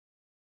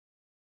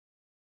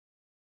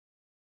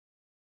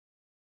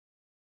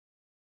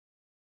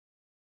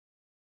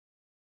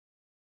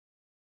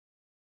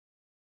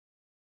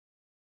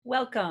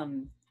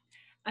Welcome.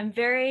 I'm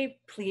very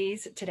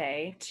pleased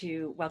today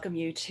to welcome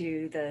you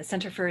to the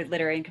Center for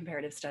Literary and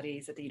Comparative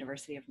Studies at the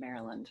University of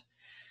Maryland.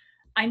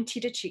 I'm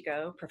Tita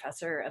Chico,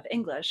 Professor of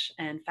English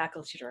and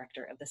Faculty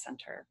Director of the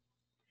Center.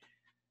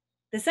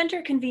 The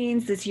Center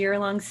convenes this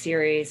year-long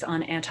series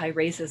on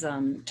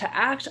anti-racism to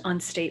act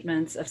on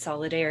statements of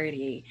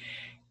solidarity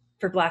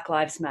for Black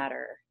Lives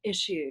Matter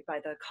issued by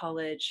the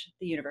college,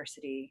 the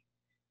university,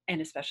 and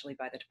especially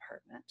by the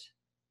department.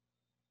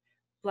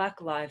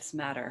 Black Lives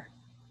Matter.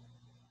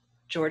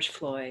 George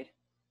Floyd,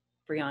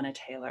 Breonna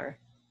Taylor,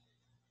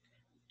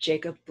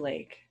 Jacob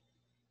Blake,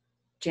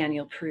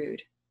 Daniel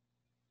Prude.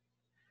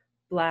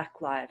 Black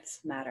Lives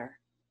Matter.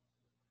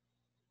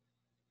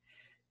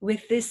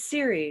 With this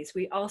series,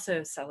 we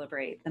also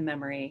celebrate the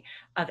memory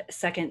of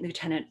Second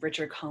Lieutenant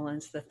Richard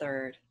Collins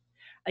III,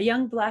 a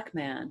young Black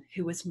man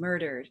who was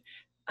murdered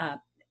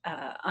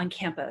on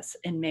campus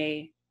on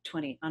May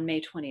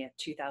 20th,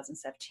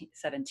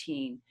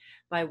 2017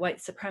 by a white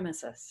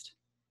supremacist.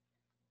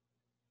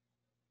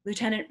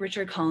 Lieutenant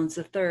Richard Collins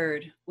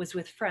III was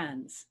with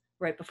friends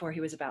right before he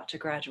was about to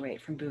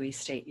graduate from Bowie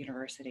State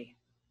University.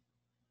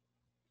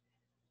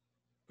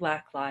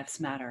 Black Lives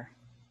Matter.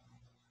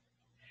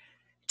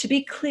 To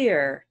be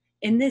clear,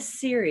 in this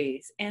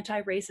series,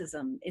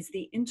 anti-racism is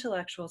the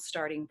intellectual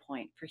starting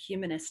point for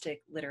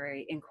humanistic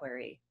literary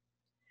inquiry.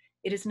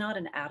 It is not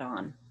an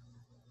add-on.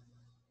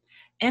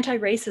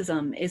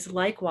 Anti-racism is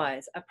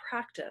likewise a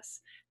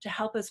practice to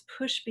help us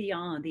push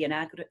beyond the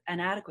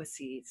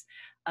inadequacies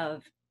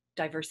of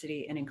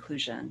diversity and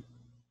inclusion.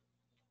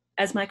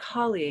 As my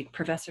colleague,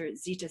 Professor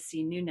Zita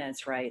C.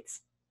 Nunez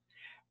writes,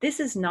 this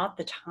is not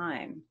the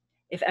time,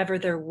 if ever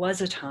there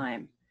was a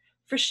time,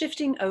 for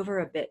shifting over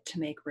a bit to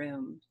make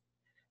room,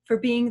 for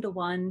being the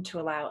one to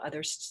allow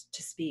others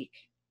to speak,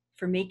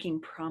 for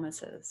making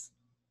promises.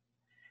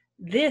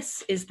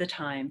 This is the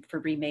time for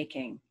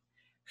remaking,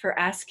 for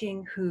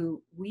asking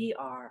who we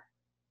are.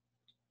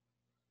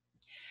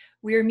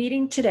 We are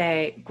meeting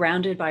today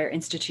grounded by our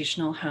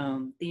institutional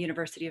home, the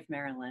University of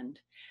Maryland,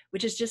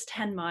 which is just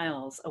 10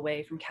 miles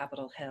away from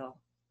Capitol Hill.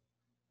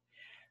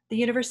 The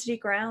university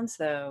grounds,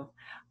 though,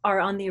 are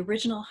on the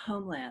original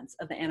homelands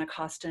of the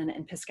Anacostan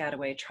and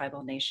Piscataway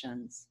tribal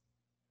nations.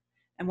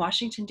 And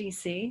Washington,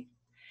 D.C.,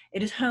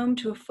 it is home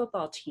to a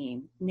football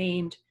team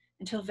named,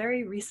 until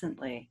very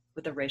recently,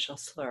 with a racial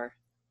slur.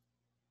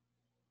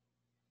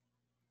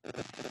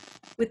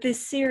 With this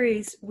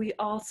series, we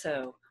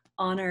also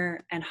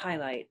honor and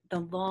highlight the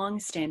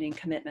long-standing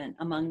commitment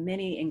among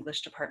many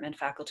English department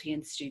faculty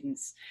and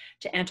students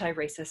to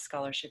anti-racist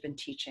scholarship and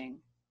teaching.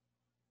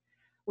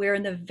 We're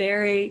in the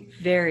very,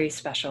 very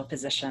special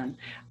position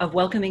of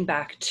welcoming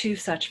back two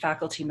such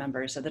faculty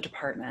members of the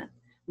department,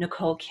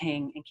 Nicole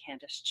King and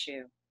Kandice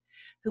Chuh,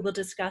 who will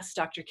discuss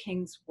Dr.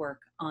 King's work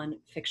on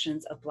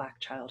fictions of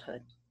Black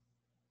childhood.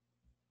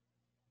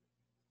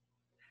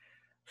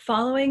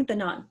 Following the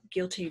not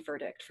guilty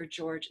verdict for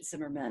George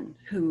Zimmerman,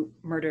 who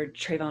murdered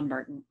Trayvon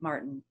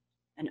Martin,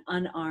 an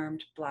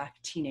unarmed Black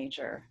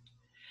teenager,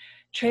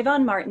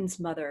 Trayvon Martin's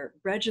mother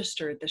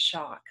registered the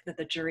shock that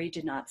the jury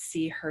did not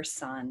see her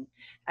son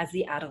as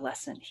the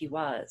adolescent he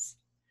was,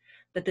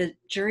 that the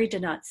jury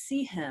did not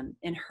see him,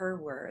 in her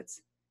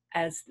words,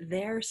 as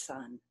their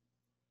son.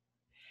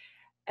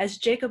 As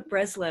Jacob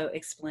Breslow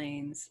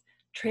explains,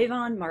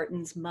 Trayvon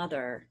Martin's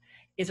mother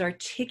is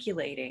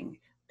articulating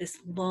this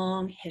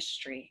long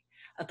history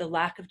of the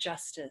lack of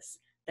justice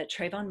that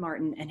Trayvon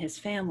Martin and his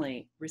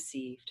family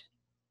received.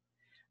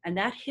 And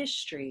that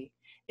history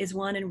is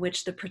one in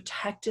which the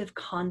protective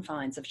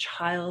confines of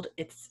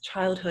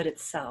childhood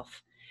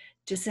itself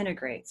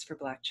disintegrates for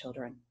Black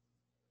children.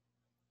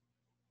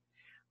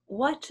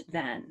 What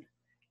then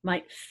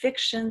might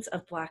fictions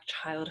of Black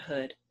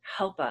childhood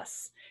help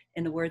us,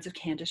 in the words of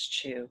Kandice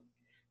Chuh,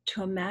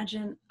 to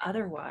imagine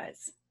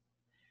otherwise?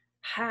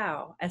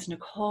 How, as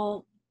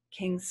Nicole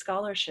King's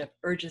scholarship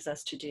urges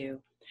us to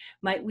do,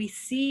 might we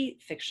see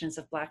fictions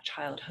of Black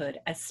childhood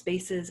as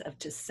spaces of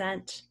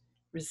dissent,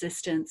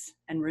 resistance,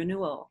 and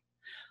renewal,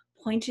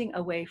 pointing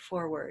a way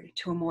forward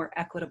to a more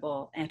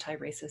equitable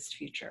anti-racist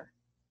future?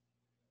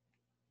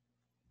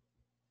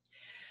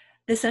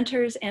 The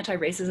Center's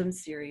Anti-Racism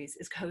series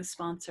is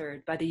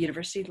co-sponsored by the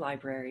University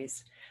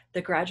Libraries,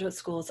 the Graduate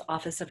School's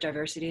Office of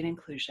Diversity and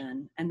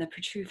Inclusion, and the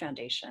Perdue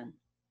Foundation.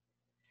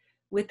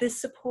 With this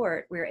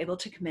support, we're able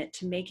to commit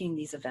to making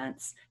these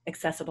events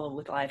accessible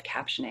with live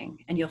captioning,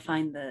 and you'll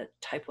find the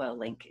Typewell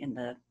link in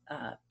the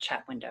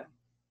chat window.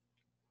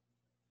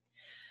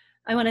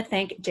 I want to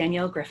thank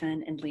Danielle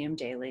Griffin and Liam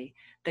Daly,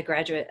 the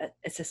graduate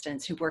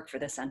assistants who work for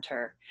the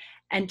center,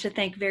 and to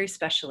thank very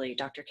specially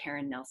Dr.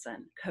 Karen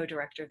Nelson,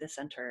 co-director of the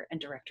center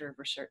and director of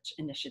research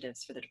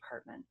initiatives for the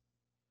department.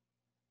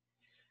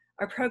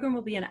 Our program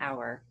will be an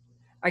hour.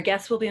 Our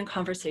guests will be in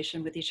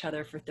conversation with each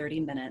other for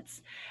 30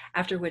 minutes,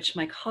 after which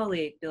my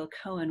colleague, Bill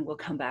Cohen, will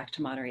come back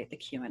to moderate the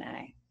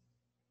Q&A.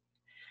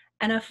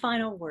 And a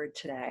final word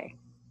today.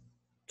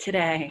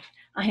 Today,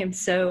 I am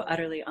so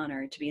utterly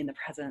honored to be in the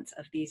presence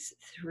of these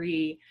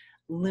three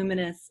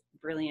luminous,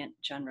 brilliant,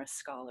 generous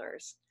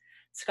scholars,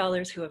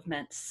 scholars who have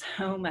meant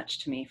so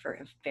much to me for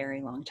a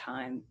very long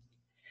time.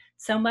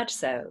 So much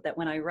so that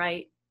when I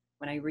write,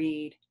 when I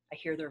read, I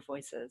hear their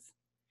voices,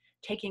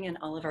 taking in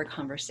all of our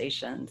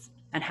conversations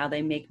and how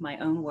they make my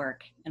own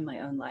work and my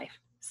own life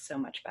so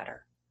much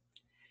better.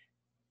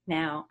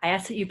 Now, I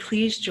ask that you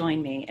please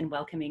join me in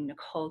welcoming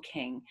Nicole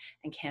King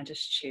and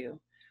Kandice Chuh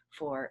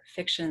for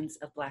Fictions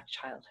of Black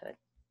Childhood.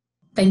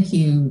 Thank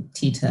you,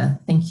 Tita.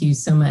 Thank you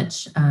so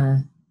much.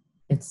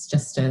 It's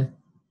just a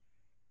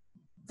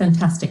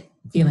fantastic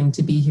feeling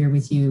to be here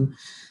with you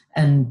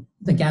and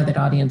the gathered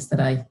audience that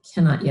I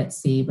cannot yet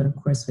see, but of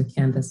course with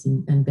Kandice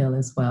and Bill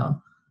as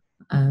well.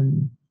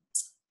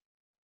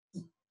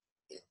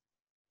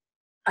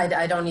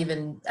 I don't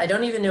even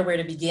know where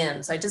to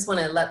begin. So I just want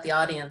to let the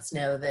audience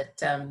know that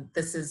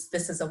this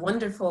is a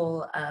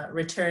wonderful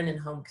return and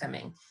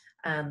homecoming.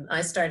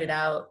 I started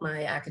out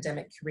my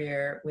academic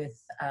career with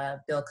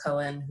Bill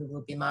Cohen, who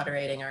will be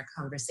moderating our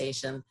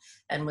conversation,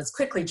 and was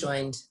quickly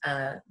joined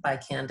by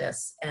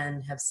Kandice,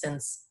 and have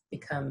since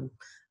become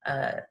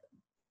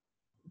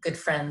good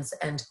friends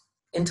and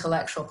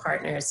intellectual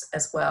partners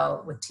as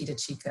well with Tita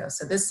Chico.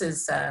 So this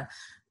is,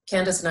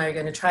 Kandice and I are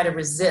going to try to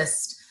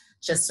resist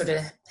just sort of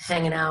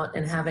hanging out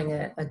and having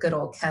a good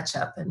old catch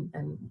up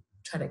and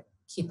try to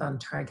keep on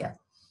target.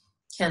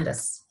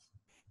 Kandice.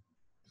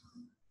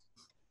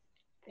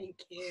 Thank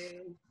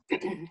you.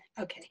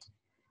 Okay.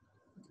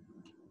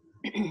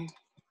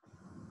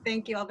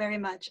 Thank you all very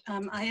much.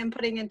 I am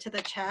putting into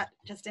the chat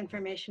just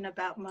information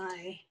about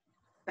my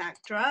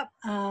backdrop.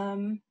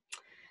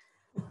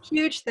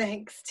 Huge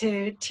thanks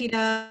to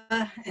Tita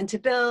and to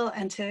Bill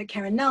and to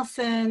Karen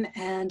Nelson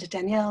and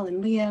Danielle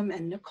and Liam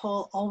and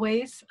Nicole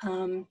always,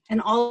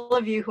 and all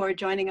of you who are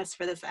joining us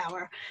for this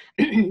hour.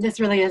 This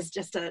really is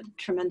just a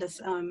tremendous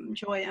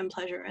joy and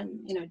pleasure.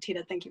 And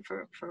Tita, thank you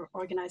for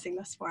organizing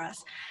this for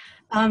us.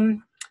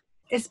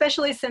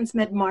 Especially since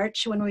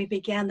mid-March, when we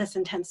began this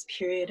intense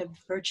period of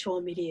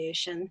virtual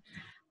mediation,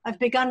 I've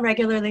begun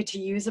regularly to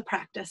use a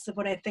practice of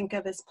what I think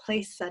of as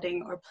place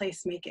setting or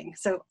place making.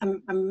 So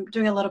I'm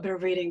doing a little bit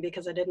of reading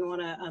because I didn't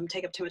want to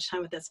take up too much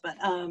time with this, but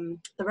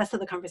the rest of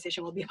the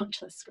conversation will be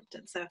much less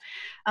scripted. So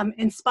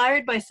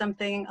inspired by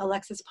something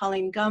Alexis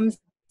Pauline Gumbs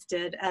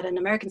did at an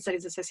American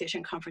Studies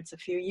Association conference a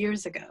few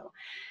years ago.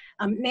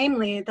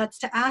 Namely, that's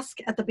to ask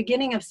at the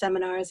beginning of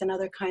seminars and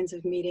other kinds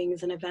of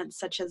meetings and events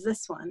such as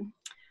this one,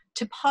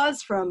 to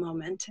pause for a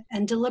moment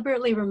and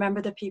deliberately remember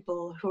the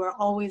people who are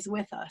always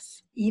with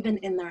us, even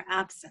in their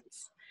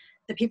absence,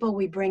 the people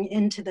we bring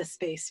into the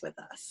space with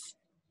us.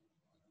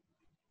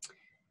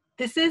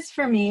 This is,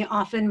 for me,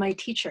 often my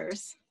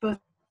teachers, both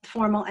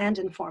formal and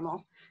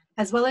informal,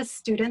 as well as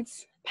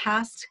students,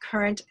 past,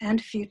 current,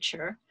 and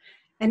future.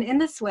 And in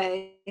this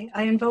way,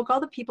 I invoke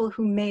all the people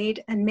who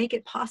made and make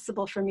it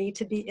possible for me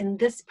to be in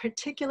this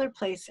particular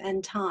place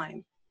and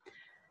time.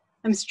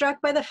 I'm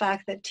struck by the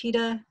fact that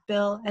Tita,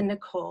 Bill, and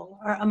Nicole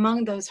are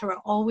among those who are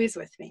always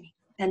with me,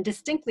 and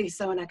distinctly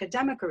so in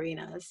academic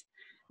arenas,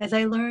 as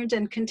I learned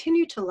and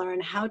continue to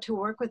learn how to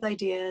work with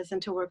ideas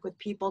and to work with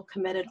people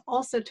committed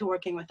also to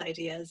working with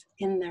ideas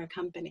in their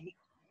company.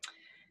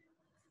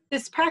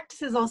 This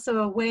practice is also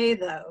a way,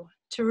 though,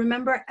 to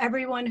remember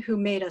everyone who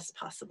made us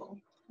possible,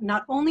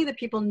 not only the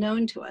people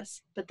known to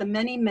us, but the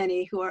many,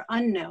 many who are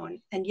unknown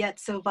and yet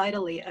so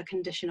vitally a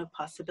condition of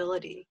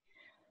possibility.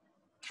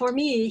 For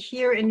me,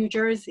 here in New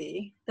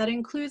Jersey, that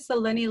includes the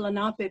Lenni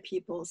Lenape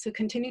peoples who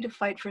continue to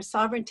fight for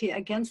sovereignty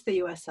against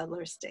the US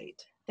settler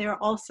state. They are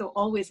also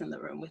always in the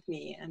room with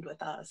me and with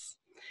us.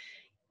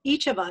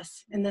 Each of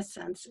us, in this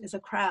sense, is a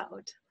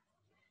crowd.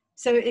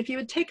 So if you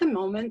would take a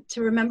moment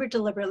to remember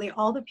deliberately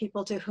all the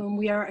people to whom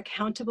we are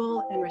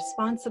accountable and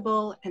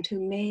responsible and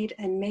who made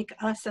and make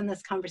us and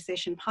this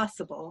conversation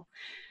possible,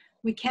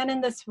 we can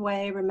in this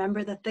way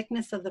remember the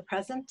thickness of the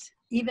present,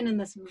 even in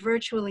this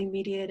virtually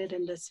mediated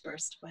and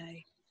dispersed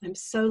way. I'm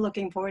so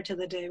looking forward to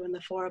the day when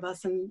the four of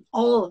us and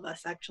all of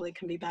us actually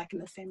can be back in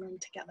the same room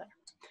together.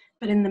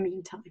 But in the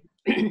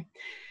meantime,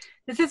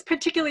 this is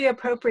particularly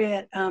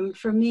appropriate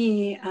for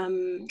me,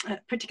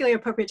 particularly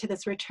appropriate to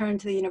this return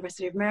to the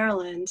University of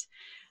Maryland,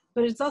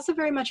 but it's also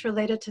very much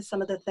related to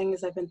some of the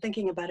things I've been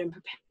thinking about in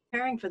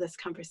preparing for this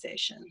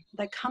conversation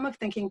that come of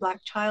thinking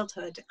Black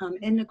childhood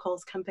in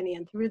Nicole's company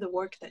and through the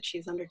work that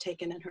she's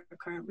undertaken in her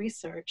current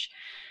research,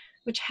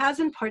 which has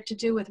in part to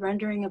do with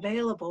rendering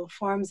available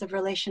forms of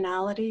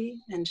relationality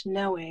and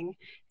knowing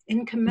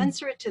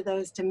incommensurate to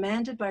those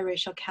demanded by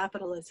racial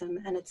capitalism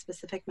and its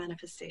specific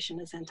manifestation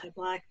as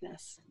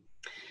anti-Blackness.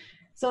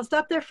 So I'll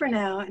stop there for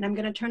now, and I'm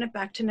going to turn it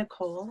back to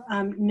Nicole,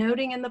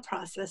 noting in the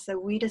process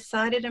that we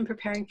decided in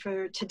preparing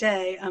for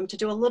today to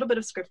do a little bit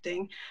of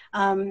scripting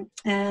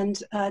and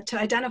to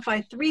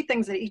identify 3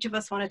 things that each of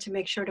us wanted to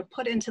make sure to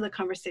put into the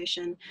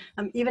conversation,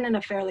 even in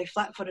a fairly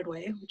flat-footed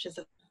way, which is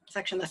a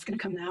section that's going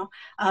to come now,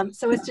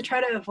 so as to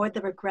try to avoid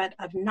the regret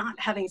of not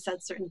having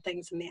said certain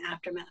things in the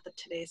aftermath of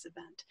today's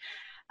event.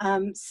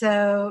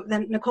 So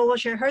then Nicole will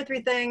share her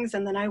 3 things,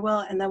 and then I will,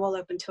 and then we'll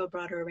open to a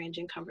broader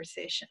ranging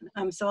conversation.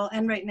 So I'll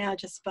end right now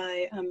just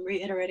by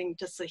reiterating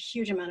just a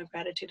huge amount of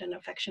gratitude and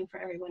affection for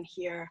everyone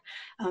here,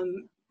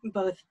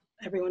 both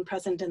everyone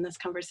present in this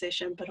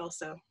conversation, but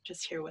also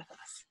just here with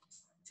us.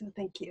 So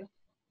thank you.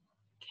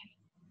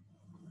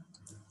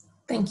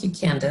 Thank you,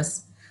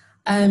 Kandice.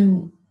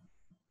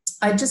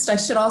 I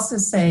should also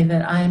say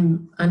that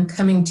I'm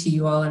coming to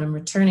you all, and I'm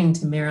returning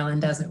to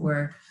Maryland, as it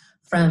were,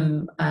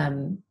 from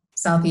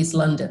Southeast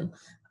London.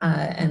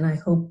 And I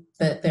hope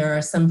that there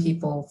are some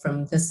people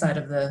from this side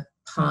of the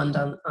pond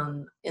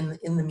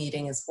in the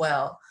meeting as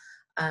well.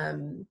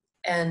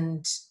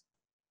 And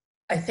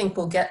I think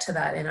we'll get to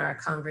that in our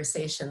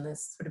conversation,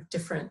 this sort of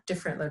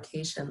different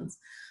locations.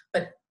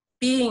 But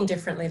being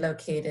differently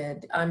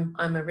located, I'm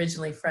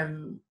originally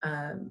from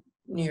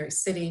New York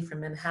City, from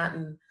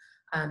Manhattan.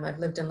 I've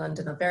lived in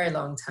London a very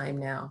long time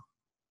now,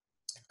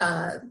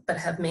 but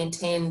have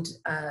maintained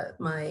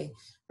my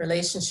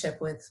relationship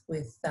with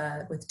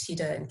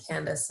Tita and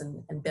Kandice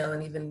and Bill,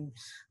 and even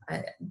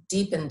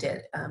deepened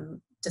it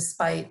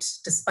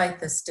despite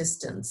this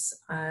distance.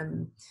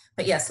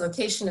 But yes,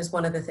 location is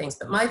one of the things.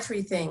 But my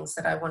three things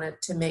that I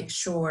wanted to make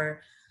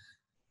sure,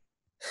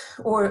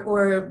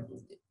 or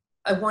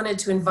I wanted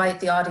to invite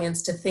the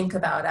audience to think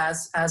about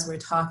as we're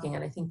talking,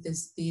 and I think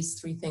these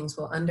three things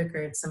will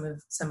undergird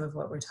some of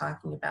what we're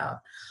talking about.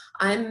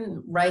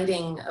 I'm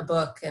writing a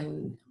book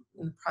and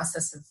in the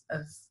process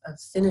of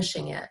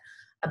finishing it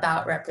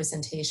about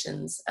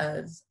representations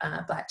of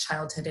Black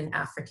childhood in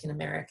African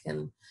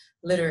American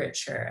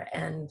literature.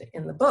 And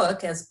in the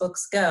book, as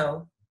books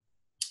go,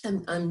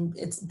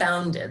 it's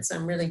bounded. So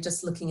I'm really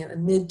just looking at the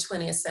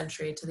mid-20th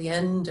century to the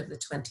end of the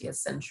 20th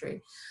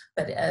century.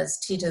 But as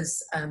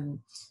Tita's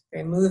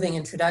very moving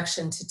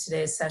introduction to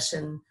today's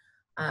session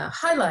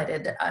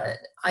highlighted,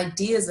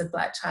 ideas of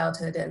Black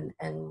childhood,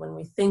 and when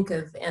we think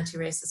of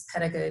anti-racist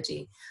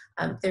pedagogy,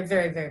 they're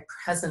very, very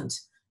present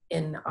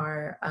in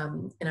our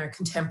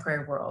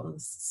contemporary world, in the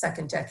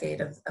second decade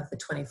of the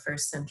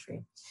 21st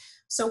century.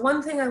 So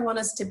one thing I want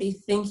us to be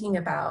thinking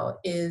about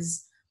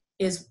is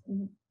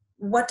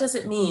what does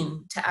it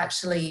mean to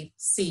actually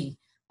see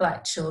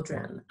Black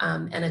children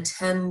and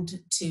attend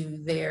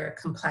to their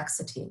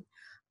complexity?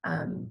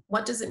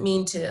 What does it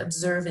mean to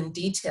observe in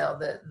detail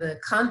the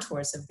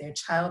contours of their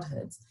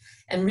childhoods?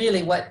 And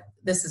really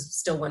this is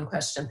still one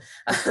question,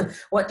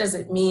 what does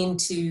it mean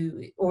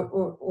to,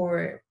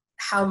 or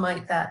how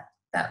might that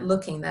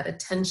looking, that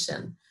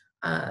attention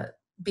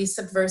be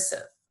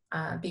subversive,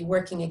 be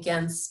working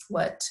against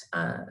what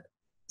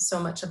so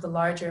much of the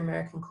larger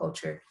American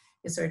culture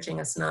is urging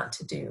us not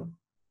to do?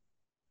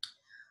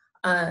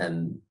 I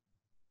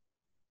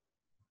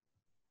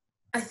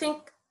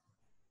think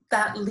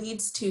that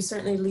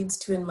certainly leads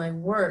to in my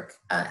work,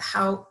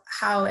 how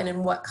and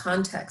in what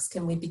context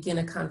can we begin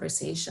a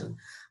conversation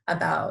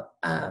about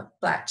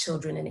Black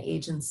children and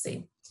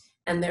agency?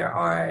 And there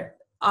are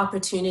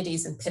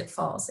opportunities and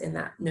pitfalls in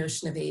that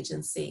notion of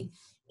agency,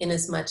 in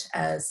as much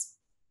as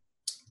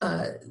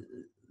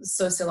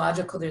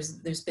sociological,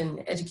 there's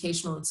been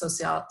educational and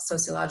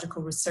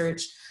sociological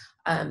research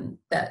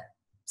that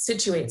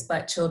situates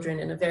Black children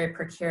in a very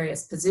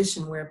precarious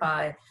position,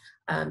 whereby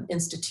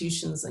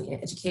institutions,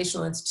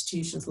 educational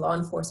institutions, law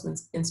enforcement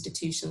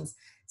institutions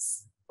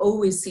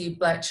always see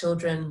Black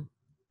children,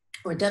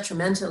 or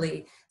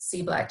detrimentally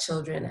see Black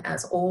children,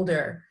 as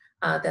older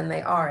than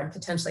they are, and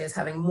potentially as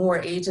having more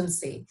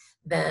agency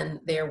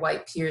than their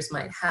white peers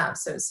might have.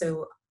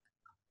 So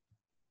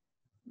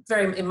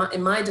very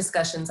in my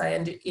discussions,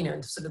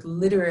 in sort of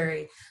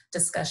literary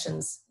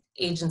discussions,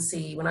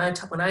 agency, when I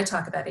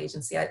talk about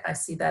agency, I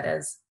see that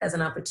as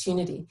an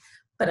opportunity,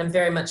 but I'm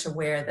very much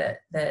aware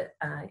that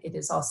it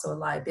is also a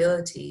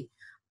liability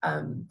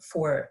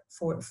for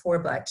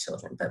Black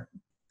children. But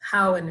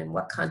how and in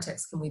what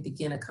context can we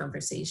begin a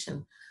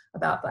conversation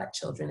about Black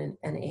children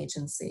and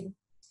agency?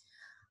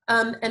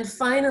 And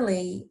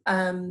finally,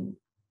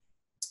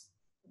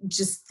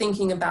 just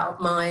thinking about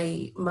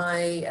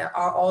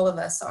all of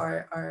us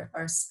are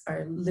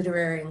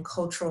literary and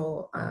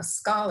cultural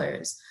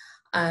scholars.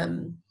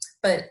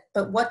 But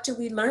what do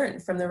we learn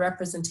from the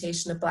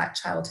representation of Black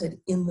childhood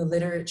in the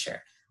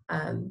literature?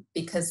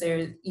 Because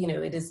it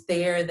is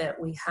there that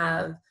we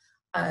have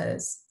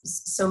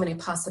so many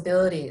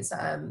possibilities,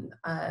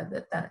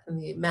 that in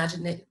the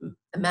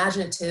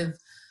imaginative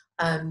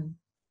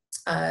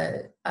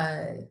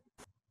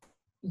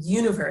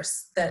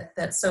universe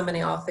that so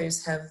many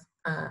authors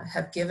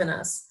have given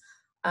us.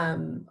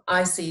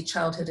 I see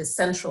childhood as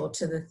central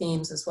to the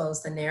themes as well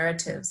as the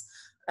narratives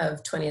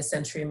of 20th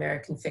century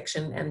American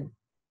fiction, and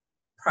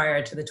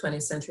prior to the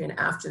 20th century and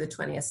after the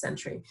 20th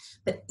century.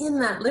 But in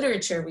that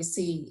literature, we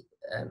see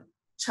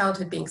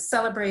childhood being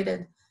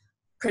celebrated,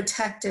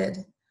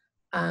 protected,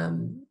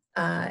 and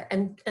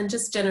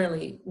just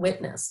generally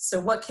witnessed.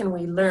 So what can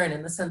we learn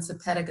in the sense of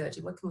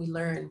pedagogy? What can we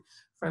learn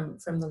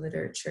from the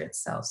literature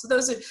itself? So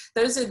those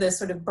are the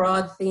sort of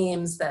broad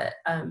themes that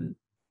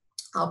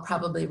I'll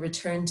probably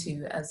return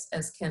to as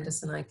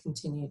Kandice and I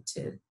continue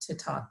to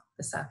talk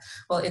this out.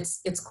 Well,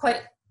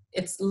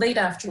 it's late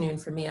afternoon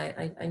for me.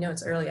 I know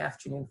it's early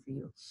afternoon for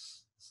you.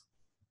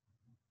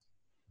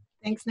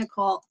 Thanks,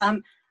 Nicole.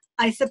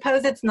 I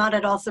suppose it's not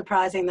at all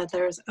surprising that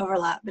there's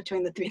overlap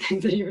between the three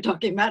things that you were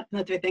talking about and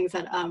the three things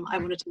that I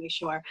wanted to make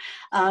sure.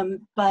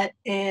 But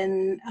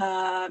in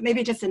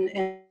maybe just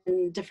in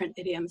different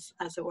idioms,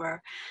 as it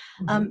were.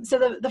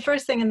 So the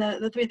first thing, and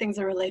the three things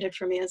are related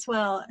for me as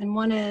well. And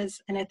one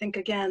is, and I think,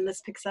 again,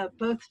 this picks up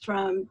both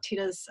from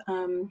Tita's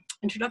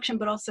introduction,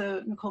 but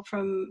also, Nicole,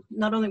 from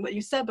not only what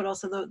you said, but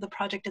also the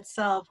project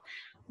itself.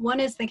 One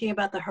is thinking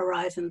about the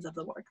horizons of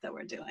the work that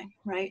we're doing,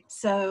 right?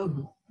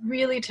 So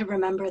really to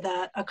remember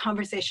that a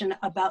conversation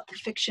about the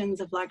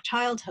fictions of Black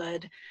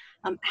childhood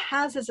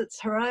has as its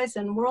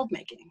horizon world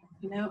making,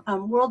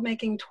 world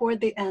making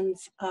toward the end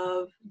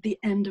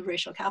of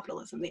racial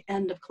capitalism, the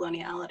end of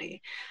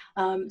coloniality.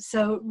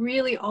 So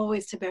really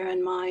always to bear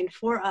in mind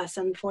for us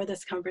and for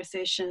this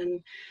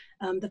conversation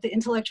that the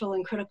intellectual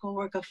and critical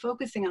work of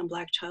focusing on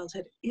Black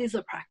childhood is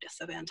a practice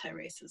of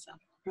anti-racism,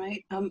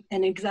 right?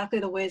 And exactly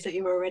the ways that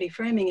you were already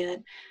framing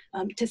it,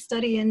 to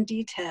study in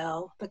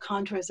detail the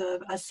contours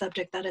of a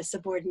subject that is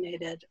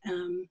subordinated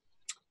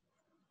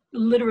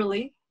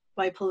literally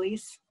by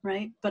police,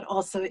 right? But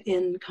also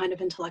in kind of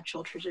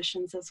intellectual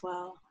traditions as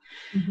well.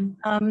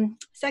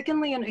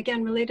 Secondly, and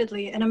again,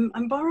 relatedly, and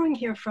I'm borrowing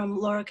here from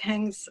Laura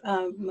Kang's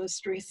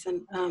most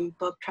recent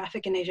book,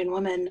 Traffic in Asian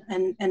Women,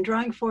 and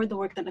drawing forward the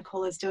work that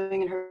Nicole is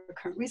doing in her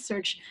current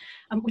research,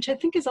 which I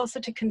think is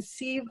also to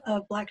conceive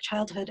of Black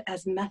childhood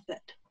as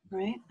method,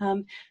 right?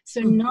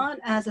 So not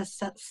as a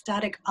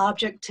static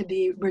object to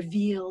be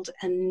revealed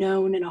and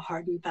known in a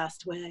hard and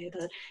fast way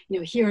that,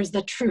 here's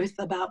the truth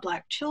about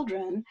Black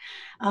children,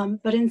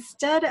 but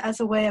instead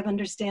as a way of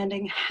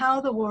understanding how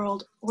the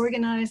world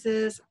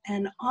organizes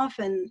and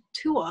often,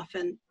 too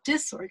often,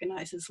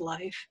 disorganizes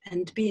life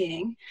and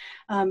being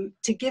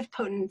to give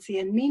potency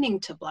and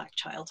meaning to Black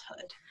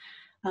childhood.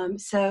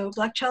 So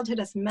Black childhood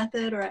as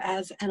method or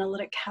as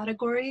analytic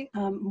category,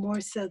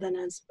 more so than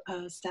as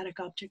a static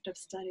object of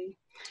study.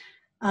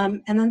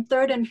 And then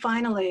third and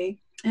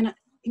finally, and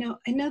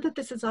I know that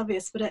this is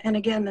obvious, but and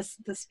again,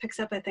 this picks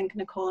up, I think,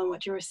 Nicole, on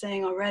what you were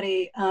saying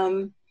already,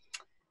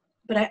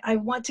 but I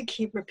want to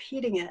keep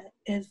repeating it,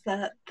 is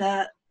that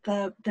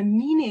the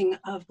meaning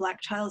of Black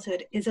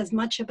childhood is as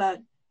much about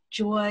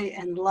joy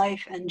and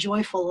life and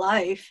joyful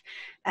life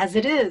as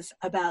it is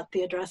about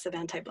the address of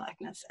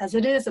anti-Blackness, as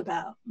it is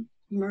about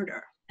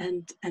murder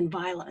and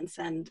violence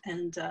and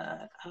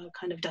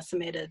kind of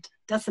decimated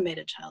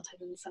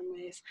childhood in some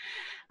ways.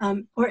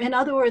 Or in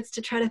other words,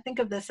 to try to think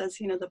of this as,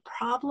 the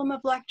problem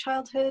of Black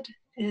childhood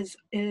is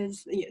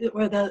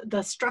or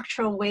the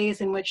structural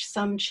ways in which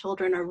some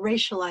children are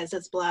racialized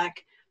as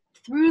Black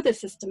through the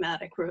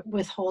systematic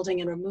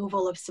withholding and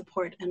removal of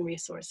support and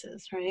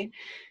resources, right,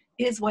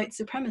 is white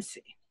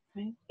supremacy.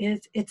 Right?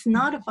 It's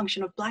not a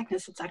function of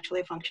Blackness, it's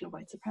actually a function of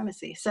white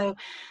supremacy. So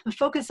a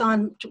focus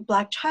on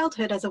Black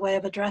childhood as a way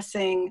of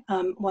addressing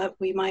what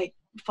we might,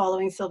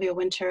 following Sylvia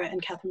Wynter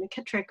and Catherine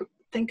McKittrick,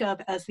 think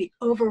of as the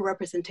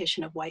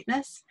overrepresentation of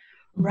whiteness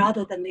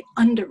rather than the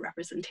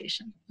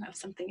underrepresentation of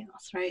something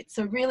else, right?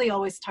 So really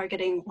always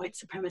targeting white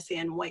supremacy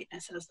and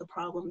whiteness as the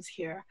problems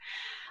here.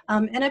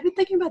 And I've been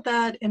thinking about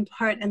that in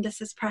part, and this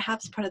is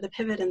perhaps part of the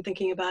pivot in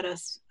thinking about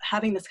us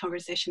having this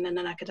conversation in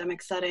an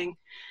academic setting.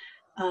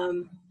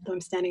 Though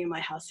I'm standing in my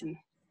house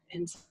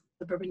in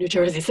suburban New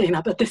Jersey saying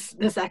that, but this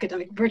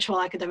virtual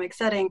academic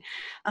setting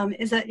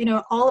is that,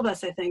 all of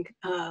us, I think,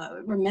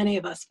 or many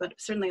of us, but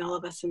certainly all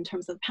of us in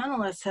terms of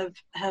panelists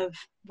have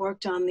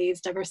worked on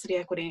these diversity,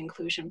 equity, and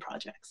inclusion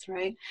projects,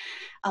 right?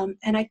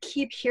 And I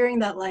keep hearing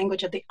that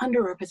language of the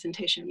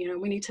underrepresentation.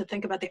 We need to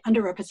think about the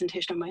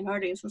underrepresentation of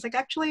minorities. It's like,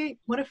 actually,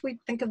 what if we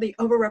think of the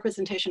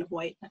overrepresentation of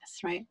whiteness,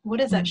 right?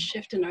 What is that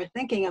shift in our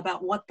thinking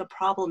about what the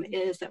problem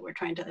is that we're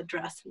trying to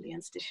address in the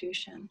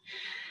institution?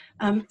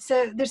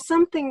 So there's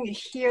something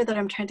here that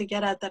I'm trying to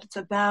get at, that it's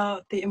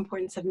about the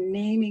importance of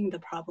naming the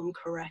problem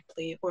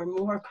correctly, or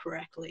more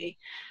correctly,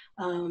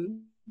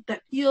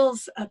 that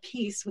feels a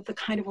piece with the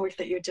kind of work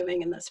that you're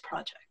doing in this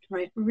project,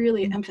 right?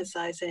 Really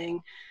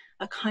emphasizing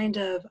a kind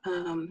of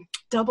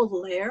double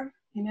layer,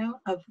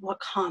 of what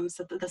comes,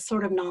 of the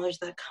sort of knowledge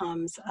that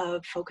comes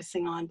of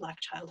focusing on Black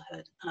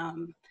childhood,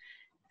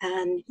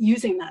 and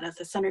using that as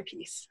a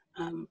centerpiece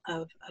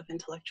of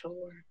intellectual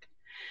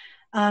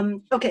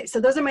work. Okay, so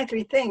those are my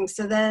three things.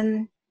 So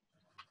then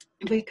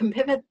we can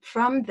pivot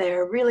from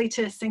there really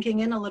to sinking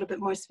in a little bit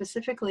more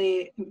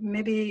specifically,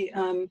 maybe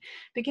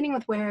beginning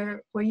with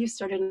where you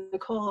started,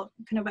 Nicole,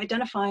 kind of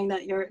identifying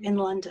that you're in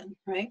London,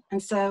 right?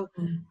 And so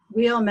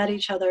we all met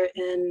each other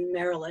in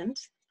Maryland,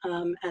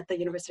 at the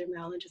University of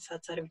Maryland, just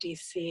outside of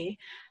DC.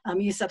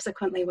 You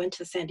subsequently went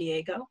to San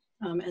Diego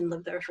and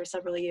lived there for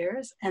several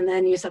years. And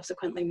then you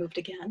subsequently moved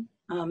again.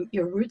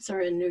 Your roots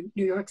are in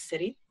New York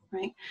City,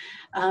 right?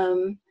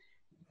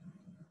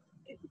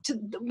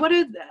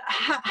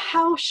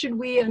 How should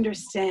we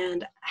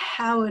understand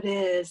how it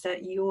is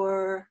that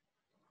your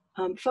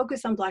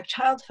focus on Black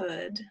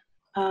childhood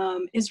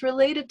is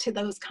related to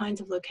those kinds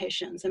of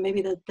locations, and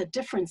maybe the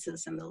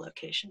differences in the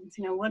locations?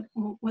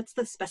 What's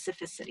the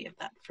specificity of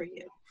that for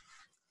you?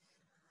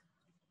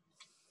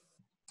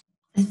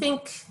 I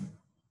think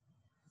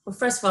Well,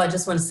 first of all, I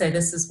just want to say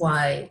this is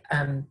why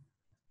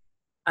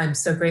I'm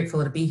so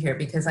grateful to be here,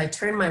 because I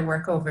turn my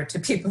work over to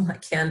people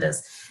like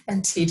Kandice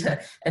and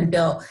Tita and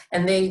Bill,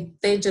 and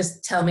they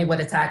just tell me what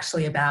it's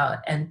actually about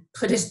and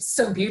put it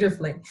so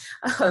beautifully.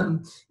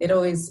 It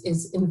always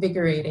is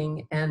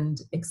invigorating and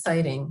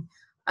exciting.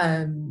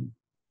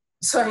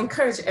 So I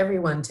encourage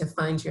everyone to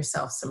find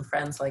yourself some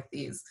friends like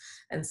these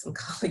and some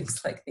colleagues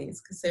like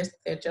these, because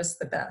they're just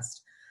the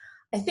best.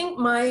 I think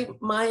my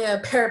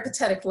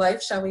peripatetic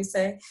life, shall we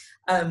say,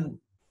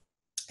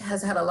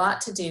 has had a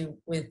lot to do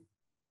with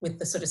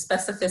the sort of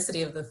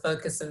specificity of the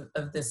focus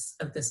of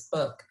this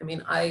book. I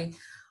mean, I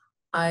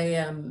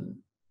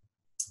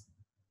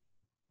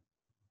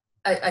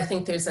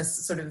think there's a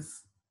sort of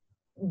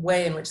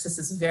way in which this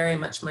is very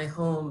much my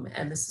home,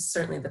 and this is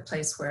certainly the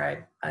place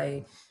where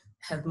I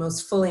have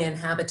most fully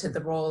inhabited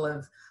the role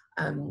of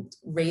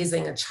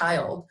raising a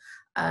child.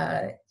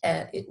 That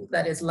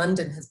is,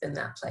 London has been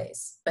that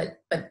place. But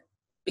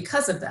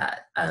because of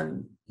that,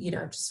 you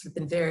know, I've just sort of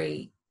been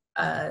very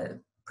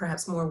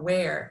perhaps more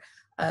aware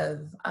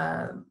of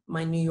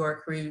my New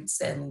York roots,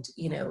 and,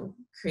 you know,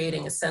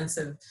 creating a sense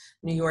of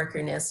New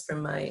Yorkerness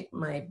from my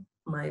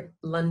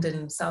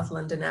London, South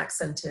London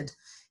accented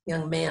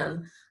young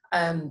man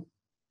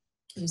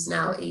who's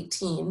now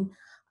 18.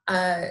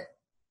 I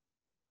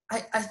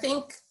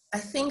think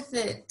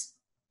that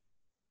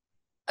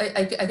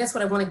I guess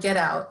what I want to get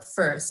out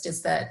first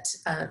is that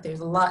there's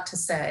a lot to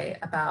say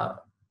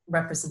about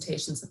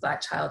representations of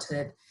Black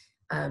childhood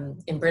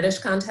in British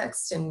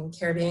contexts, in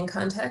Caribbean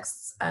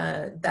contexts,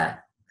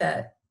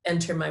 that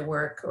enter my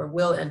work, or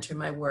will enter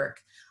my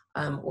work,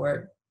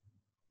 or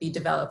be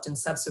developed in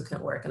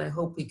subsequent work. And I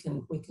hope we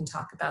can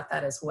talk about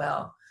that as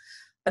well.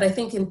 But I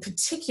think in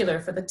particular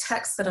for the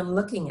text that I'm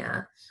looking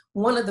at,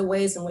 one of the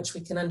ways in which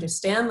we can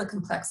understand the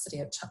complexity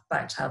of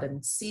Black childhood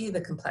and see the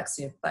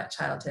complexity of Black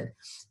childhood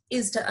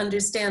is to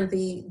understand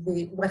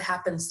what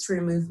happens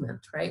through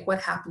movement, right?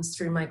 What happens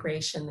through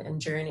migration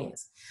and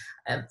journeys.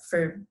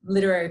 For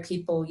literary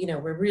people, you know,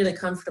 we're really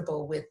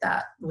comfortable with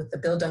that, with the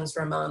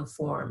Bildungsroman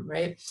form,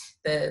 right?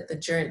 The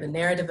journey, the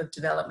narrative of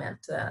development.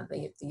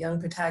 The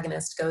young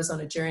protagonist goes on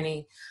a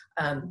journey,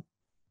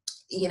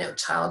 you know,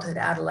 childhood,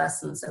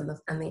 adolescence, and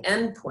the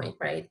end point,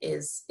 right,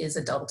 is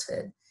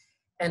adulthood.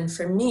 And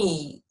for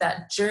me,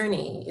 that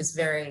journey is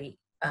very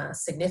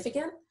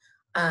significant,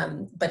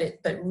 but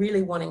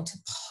really wanting to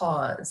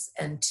pause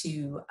and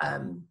to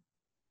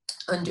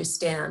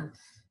understand,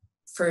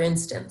 for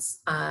instance,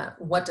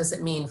 what does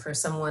it mean for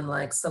someone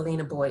like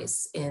Selena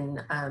Boyce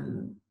in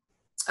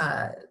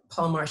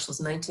Paul Marshall's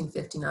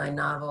 1959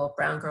 novel,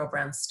 Brown Girl,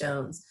 Brown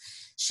Stones?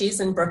 She's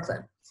in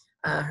Brooklyn.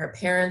 Her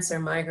parents are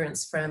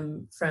migrants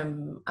from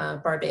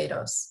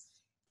Barbados,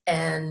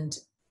 and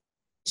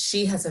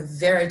she has a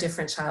very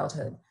different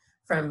childhood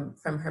from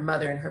her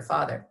mother and her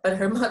father. But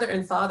her mother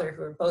and father,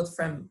 who are both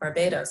from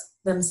Barbados,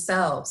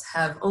 themselves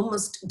have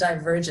almost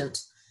divergent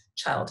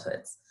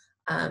childhoods.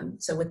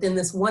 So within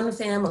this one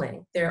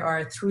family, there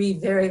are three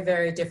very,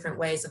 very different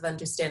ways of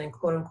understanding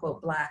quote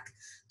unquote Black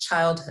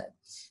childhood.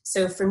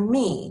 So for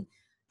me,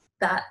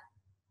 that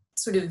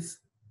sort of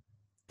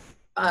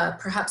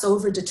perhaps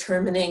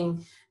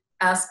over-determining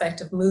aspect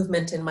of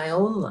movement in my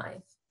own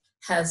life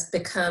has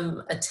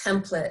become a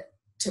template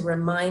to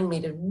remind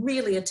me to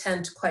really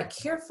attend quite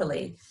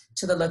carefully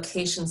to the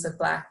locations of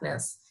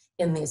Blackness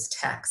in these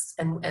texts,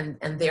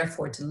 and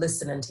therefore to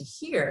listen and to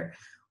hear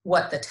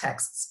what the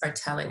texts are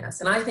telling us.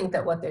 And I think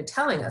that what they're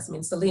telling us, I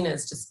mean, Selena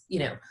is just, you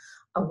know,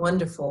 a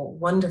wonderful,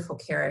 wonderful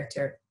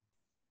character.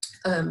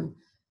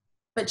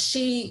 But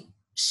she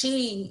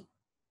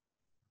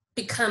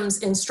becomes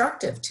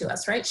instructive to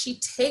us, right? She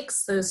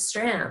takes those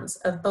strands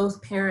of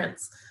both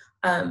parents'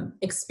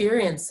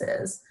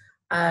 experiences,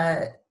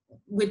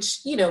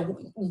 which, you know,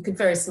 you could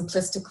very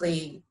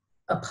simplistically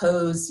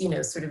oppose, you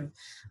know, sort of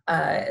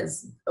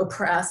as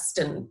oppressed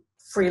and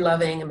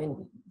free-loving. I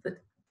mean,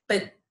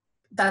 but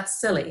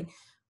that's silly.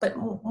 But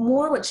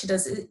more what she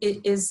does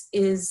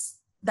is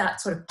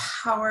that sort of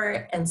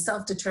power and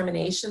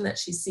self-determination that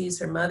she sees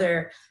her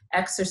mother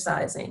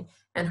exercising,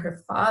 and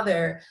her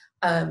father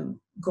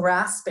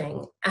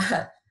grasping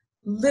at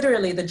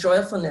literally the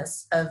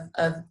joyfulness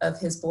of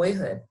his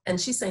boyhood. And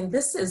she's saying,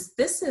 this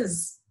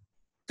is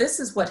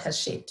what has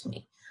shaped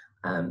me.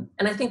 And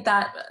I think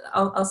that,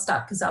 I'll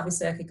stop, because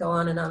obviously I could go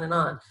on and on and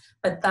on,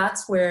 but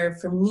that's where,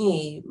 for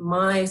me,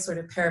 my sort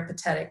of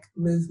peripatetic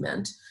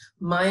movement,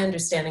 my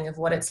understanding of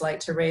what it's like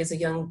to raise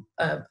a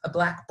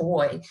Black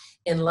boy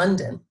in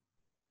London,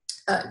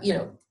 you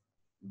know,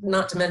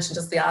 not to mention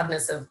just the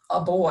oddness of a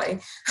boy,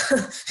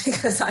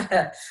 because I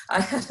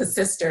had a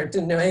sister,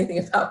 didn't know anything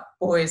about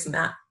boys in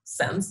that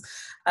sense,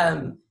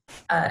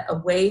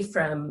 away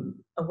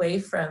from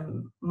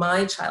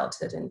my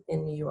childhood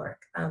in New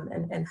York,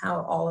 and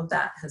how all of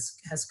that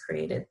has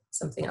created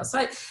something else.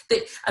 So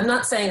I'm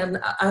not saying,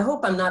 I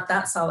hope I'm not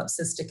that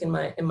solipsistic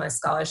in my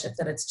scholarship,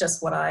 that it's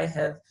just what I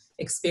have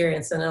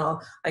experienced, and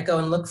I go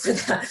and look for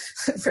that,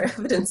 for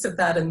evidence of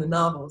that in the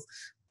novels.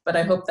 But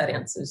I hope that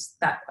answers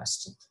that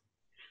question.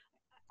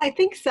 I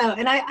think so.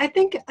 And I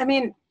think, I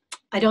mean,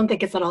 I don't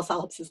think it's at all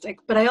solipsistic,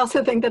 but I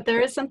also think that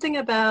there is something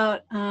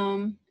about,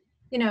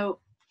 you know,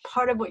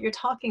 part of what you're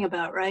talking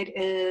about, right,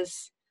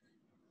 is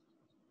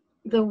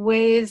the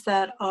ways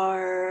that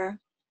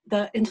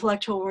the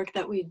intellectual work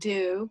that we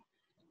do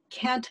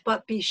can't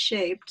but be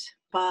shaped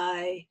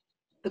by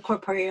the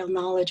corporeal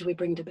knowledge we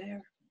bring to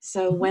bear.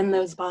 So when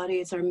those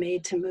bodies are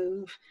made to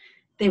move,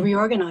 they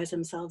reorganize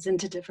themselves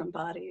into different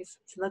bodies.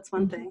 So that's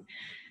one thing.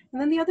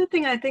 And then the other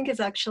thing I think is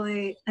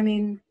actually, I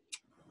mean,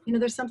 you know,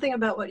 there's something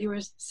about what you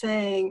were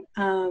saying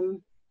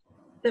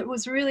that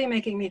was really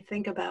making me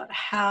think about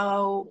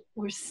how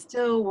we're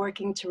still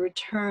working to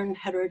return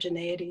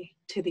heterogeneity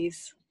to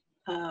these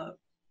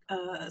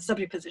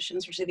subject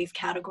positions or to these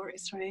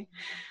categories, right?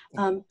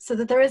 So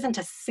that there isn't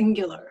a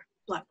singular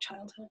Black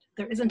childhood.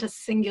 There isn't a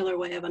singular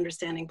way of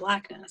understanding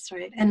Blackness,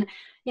 right? And,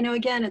 you know,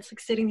 again, it's like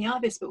stating the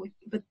obvious,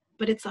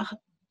 but it's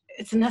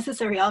a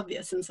necessary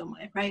obvious in some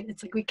way, right?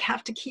 It's like we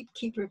have to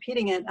keep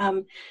repeating it.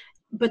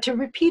 But to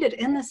repeat it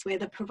in this way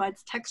that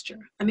provides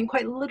texture. I mean,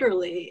 quite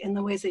literally in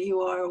the ways that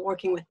you are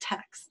working with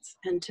texts,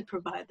 and to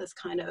provide this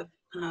kind of,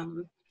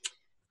 you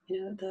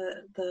know,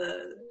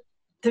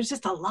 there's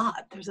just a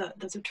lot. There's a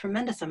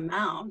tremendous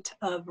amount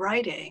of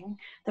writing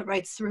that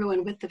writes through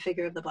and with the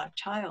figure of the Black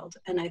child.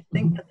 And I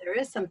think that there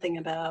is something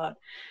about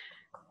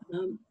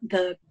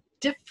the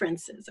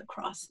differences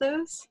across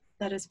those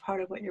that is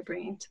part of what you're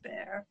bringing to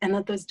bear, and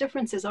that those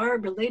differences are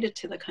related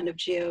to the kind of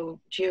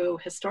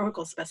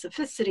geo-historical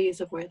specificities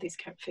of where these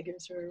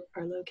figures are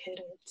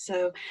located.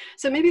 So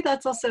maybe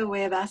that's also a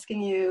way of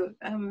asking you,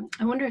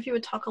 I wonder if you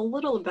would talk a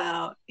little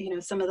about, you know,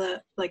 some of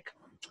the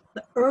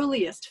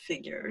earliest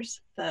figures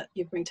that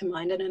you bring to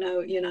mind. And I know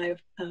you and I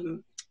have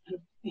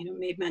you know,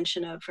 made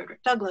mention of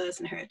Frederick Douglass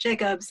and Harriet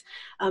Jacobs,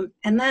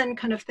 and then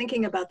kind of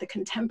thinking about the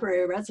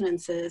contemporary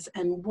resonances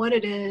and what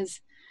it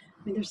is.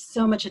 I mean, there's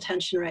so much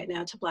attention right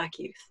now to Black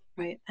youth,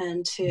 right?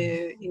 And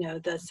to, you know,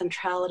 the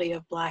centrality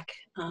of Black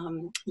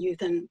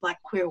youth and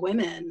Black queer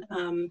women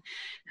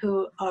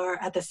who are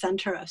at the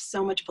center of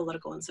so much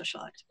political and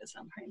social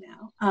activism right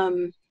now.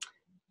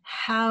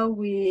 How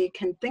we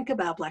can think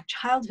about Black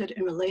childhood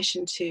in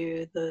relation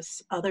to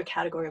this other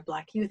category of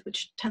Black youth,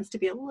 which tends to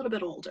be a little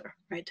bit older,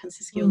 right? Tends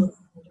to skew a little bit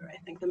older, I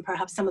think, than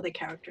perhaps some of the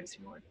characters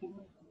you're working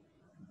with.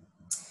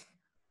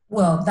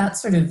 Well, that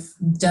sort of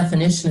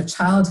definition of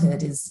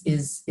childhood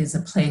is a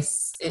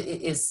place,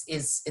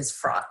 is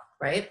fraught,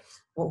 right?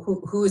 Well,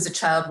 who is a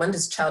child? When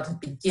does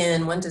childhood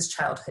begin? When does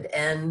childhood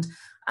end?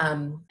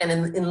 And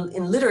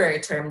in literary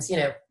terms, you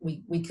know,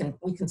 we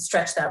can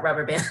stretch that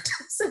rubber band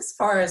as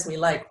far as we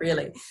like,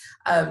 really.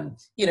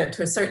 You know,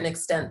 to a certain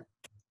extent,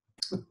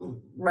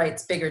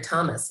 Wright's Bigger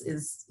Thomas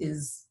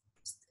is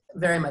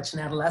very much an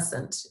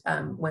adolescent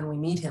when we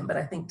meet him, but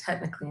I think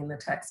technically in the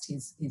text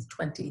he's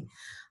 20.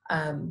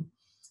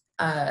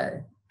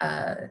 But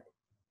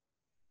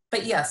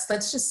yes,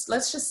 let's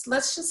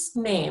just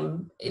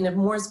name in a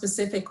more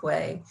specific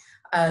way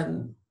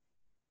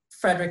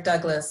Frederick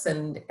Douglass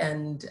and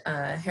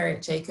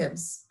Harriet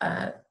Jacobs.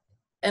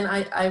 And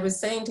I was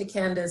saying to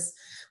Kandice,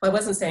 well, I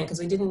wasn't saying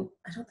because I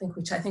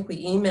think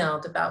we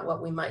emailed about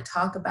what we might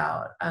talk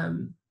about.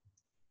 And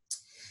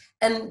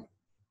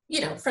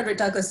you know, Frederick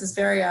Douglass is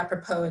very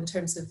apropos in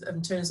terms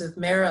of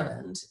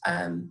Maryland.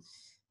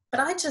 But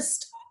I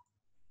just,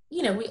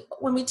 you know,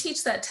 when we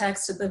teach that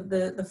text,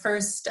 the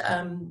first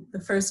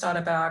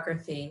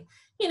autobiography,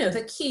 you know,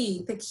 the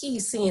key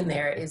scene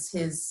there is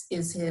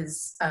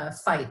his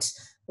fight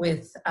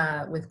with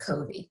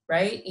Covey,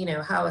 right? You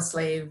know, how a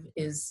slave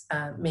is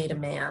made a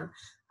man,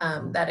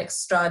 that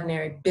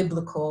extraordinary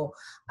biblical,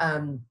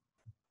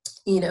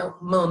 you know,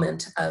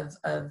 moment of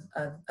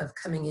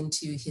coming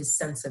into his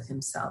sense of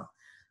himself.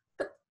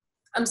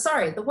 I'm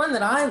sorry, the one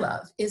that I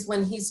love is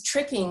when he's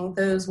tricking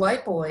those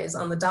white boys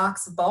on the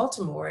docks of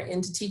Baltimore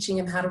into teaching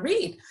him how to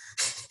read.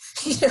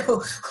 You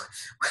know,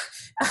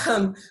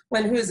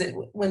 when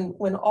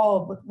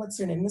Auld, what's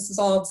her name, Mrs.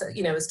 Auld,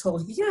 you know, is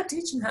told, you gotta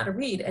teach him how to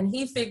read, and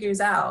he figures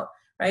out,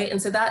 right?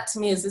 And so that to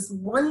me is this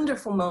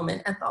wonderful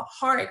moment at the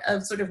heart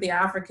of sort of the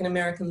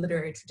African-American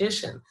literary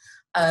tradition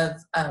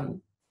of the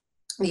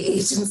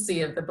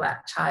agency of the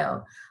Black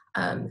child.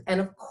 And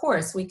of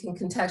course, we can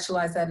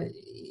contextualize that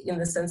in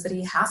the sense that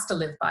he has to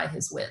live by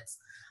his wits.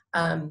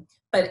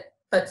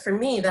 But for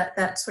me,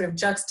 that sort of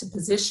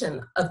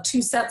juxtaposition of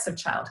two sets of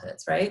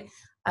childhoods, right?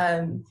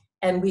 And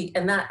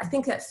that I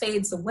think that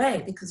fades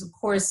away because, of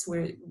course,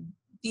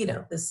 you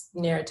know, this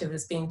narrative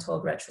is being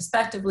told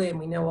retrospectively, and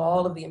we know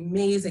all of the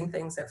amazing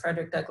things that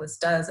Frederick Douglass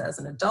does as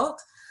an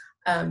adult.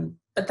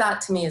 But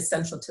that to me is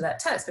central to that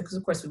text because,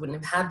 of course, we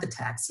wouldn't have had the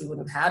text. We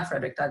wouldn't have had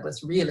Frederick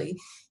Douglass really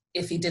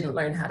if he didn't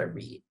learn how to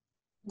read.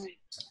 Right.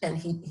 And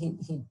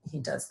he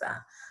does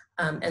that.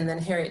 And then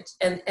Harriet,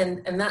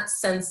 and that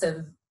sense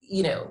of,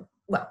 you know,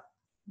 well,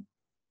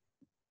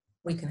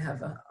 we can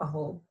have a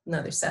whole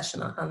another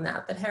session on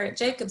that. But Harriet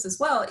Jacobs as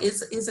well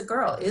is a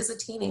girl, is a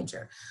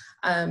teenager,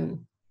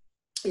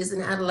 is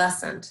an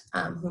adolescent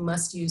who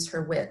must use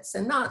her wits,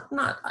 and not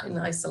in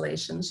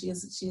isolation.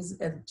 She's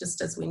just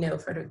as we know,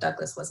 Frederick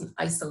Douglass wasn't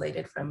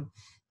isolated from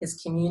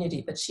his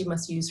community, but she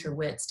must use her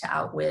wits to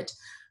outwit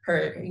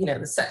her, you know,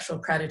 the sexual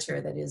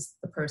predator that is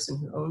the person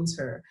who owns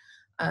her.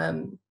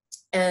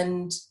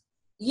 And,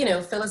 you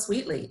know, Phyllis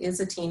Wheatley is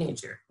a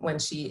teenager when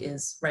she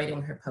is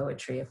writing her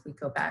poetry, if we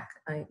go back,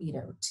 you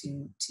know,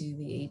 to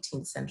the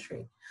 18th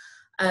century.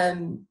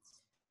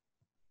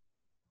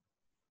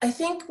 I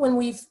think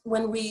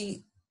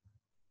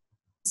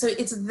so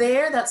it's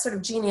there, that sort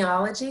of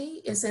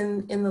genealogy is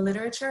in the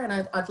literature, and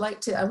I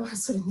want to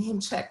sort of name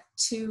check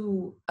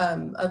two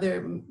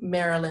other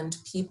Maryland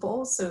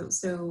people. So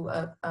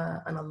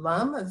an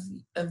alum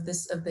of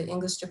the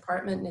English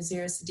department,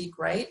 Nazira Sadiq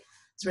Wright,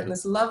 has written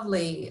this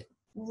lovely,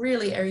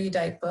 really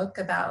erudite book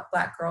about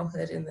Black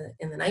girlhood in the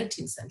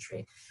 19th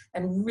century,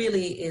 and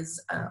really is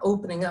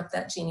opening up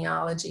that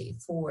genealogy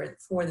for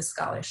the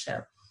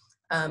scholarship.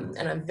 And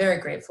I'm very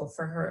grateful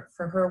for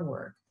her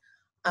work.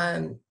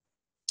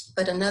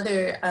 But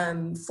another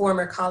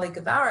former colleague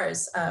of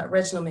ours,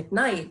 Reginald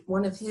McKnight,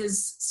 one of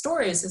his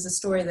stories is a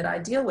story that I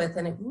deal with,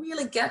 and it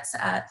really gets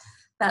at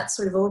that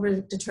sort of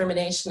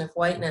overdetermination of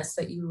whiteness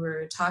that you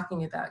were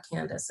talking about,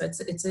 Kandice. So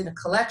it's in a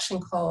collection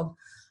called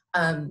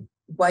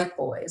White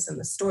Boys, and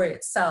the story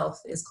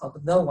itself is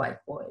called The White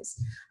Boys.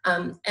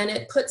 And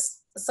it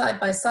puts side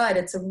by side,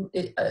 it's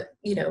a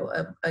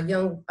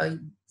young, I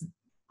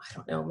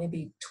don't know,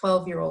 maybe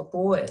 12-year-old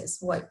boys,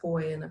 white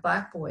boy and a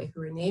black boy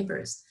who are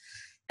neighbors.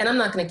 And I'm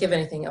not going to give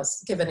anything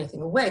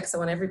away, because I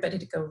want everybody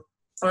to go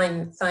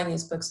find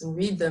these books and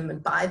read them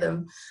and buy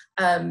them.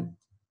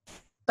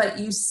 But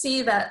you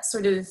see that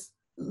sort of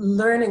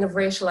learning of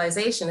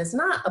racialization is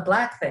not a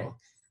black thing.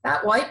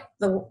 That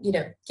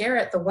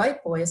Garrett, the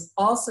white boy, is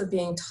also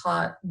being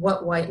taught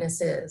what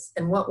whiteness is,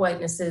 and what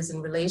whiteness is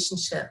in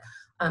relationship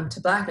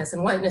to blackness.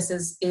 And whiteness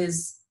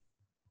is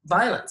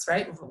violence,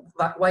 right?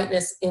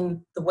 Whiteness,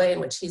 in the way in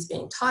which he's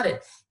being taught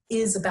it,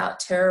 is about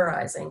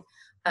terrorizing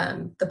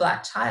the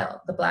black child,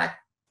 the black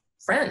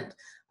friend.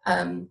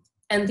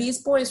 And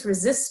these boys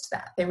resist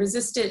that. They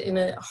resist it in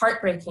a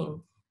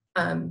heartbreaking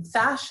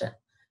fashion.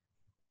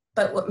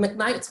 But what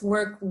McKnight's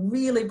work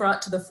really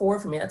brought to the fore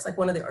for me, that's like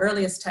one of the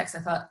earliest texts. I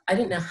thought, I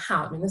didn't know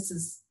how. I mean, this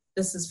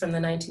is from the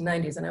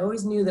 1990s, and I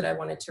always knew that I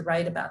wanted to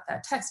write about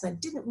that text, and I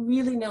didn't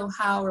really know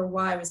how or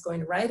why I was going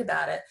to write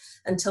about it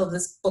until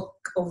this book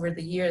over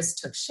the years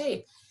took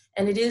shape.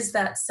 And it is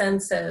that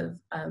sense of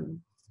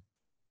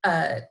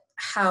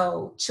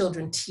how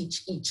children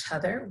teach each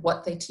other,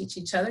 what they teach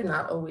each other,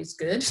 not always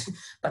good,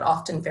 but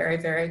often very,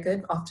 very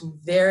good, often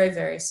very,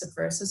 very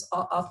subversive,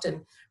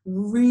 often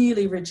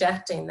really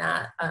rejecting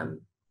that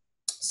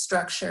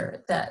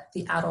structure that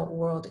the adult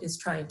world is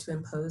trying to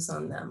impose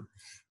on them.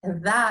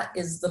 And that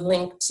is the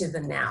link to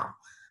the now.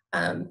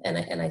 And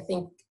I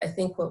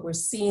think what we're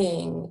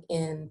seeing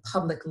in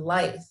public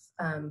life,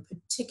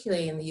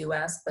 particularly in the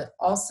US, but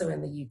also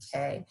in the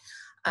UK,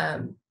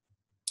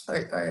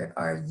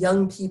 are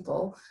young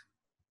people,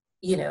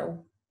 you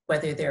know,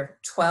 whether they're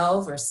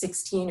 12 or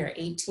 16 or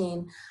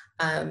 18,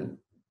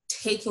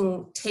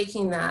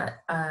 taking that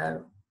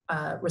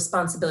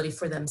responsibility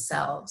for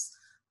themselves,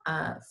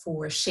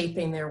 for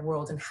shaping their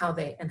world and how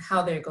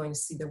they're going to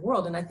see their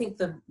world. And I think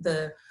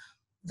the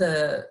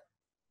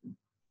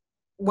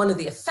one of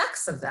the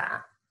effects of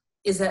that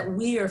is that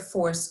we are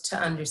forced to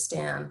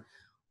understand,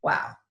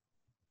 wow,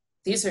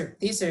 these are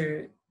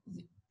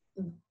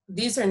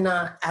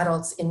not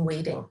adults in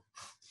waiting.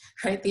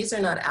 Right? These are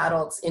not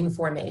adults in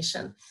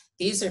formation.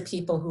 These are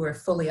people who are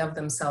fully of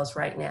themselves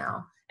right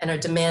now and are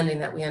demanding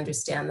that we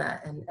understand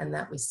that and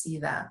that we see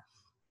that.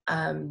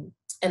 And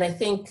I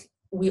think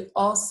we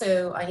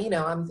also,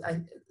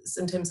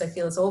 sometimes I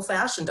feel it's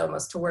old-fashioned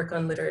almost to work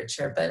on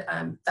literature, but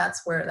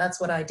that's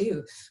what I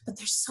do. But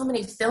there's so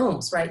many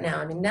films right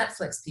now. I mean,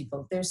 Netflix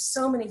people, there's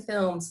so many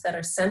films that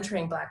are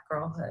centering Black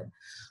girlhood.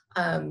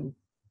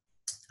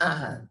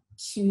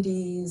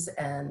 Cuties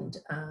and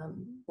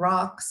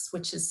Rocks,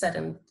 which is set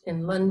in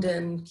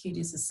London.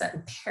 Cuties is set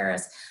in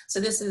Paris. So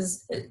this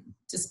is,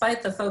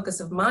 despite the focus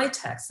of my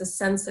text, the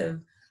sense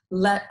of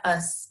let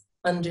us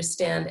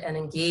understand and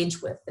engage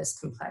with this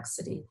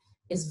complexity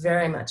is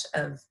very much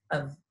of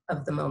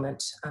the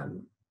moment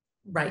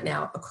right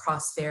now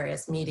across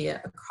various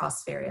media,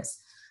 across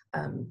various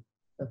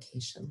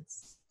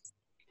locations.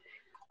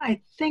 I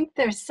think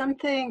there's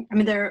something, I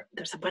mean,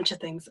 there's a bunch of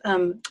things.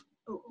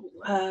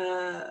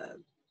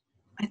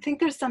 I think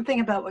there's something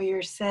about what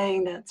you're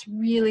saying that's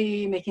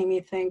really making me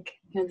think,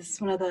 you know, this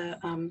is one of the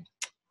kind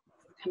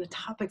of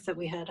topics that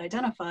we had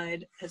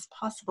identified as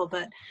possible,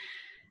 but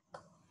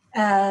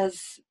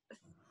as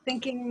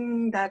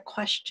thinking that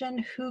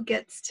question, who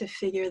gets to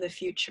figure the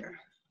future,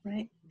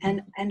 right?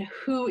 And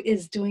who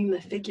is doing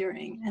the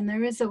figuring? And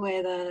there is a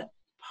way that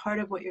part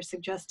of what you're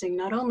suggesting,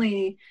 not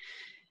only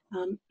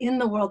in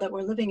the world that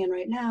we're living in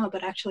right now,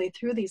 but actually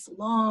through these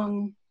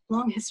long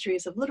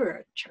histories of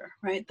literature,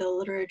 right? The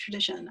literary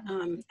tradition,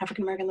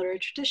 African-American literary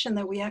tradition,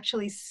 that we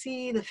actually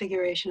see the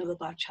figuration of the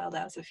Black child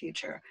as a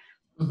future,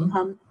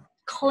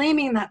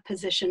 claiming that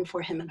position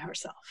for him and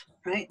herself,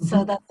 right?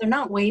 So that they're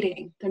not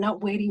waiting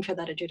for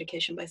that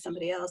adjudication by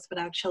somebody else, but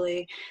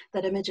actually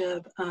that image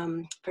of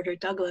Frederick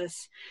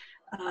Douglass,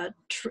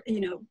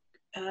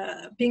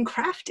 being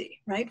crafty,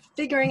 right?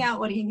 Figuring out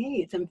what he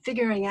needs and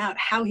figuring out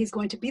how he's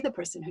going to be the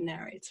person who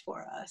narrates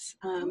for us.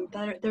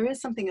 There is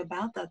something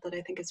about that that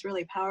I think is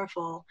really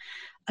powerful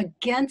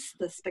against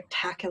the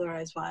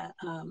spectacularized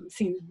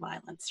scene of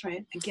violence,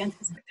 right? Against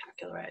the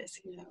spectacularized,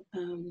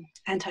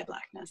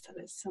 anti-Blackness that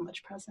is so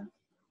much present.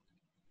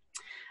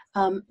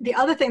 The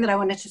other thing that I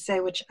wanted to say,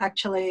 which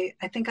actually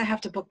I think I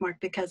have to bookmark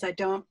because I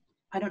don't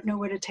know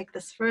where to take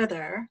this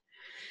further,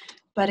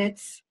 but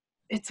it's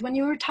when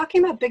you were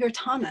talking about Bigger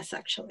Thomas,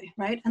 actually,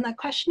 right? And that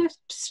question of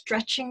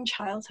stretching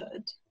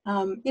childhood.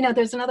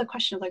 There's another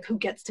question of like who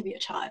gets to be a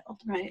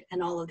child, right?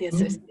 And all of the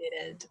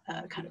associated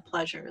kind of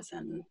pleasures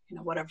and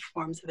whatever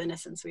forms of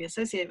innocence we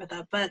associate with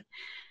that,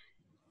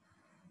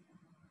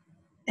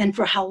 and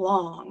for how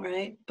long,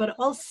 right? But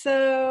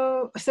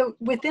also, so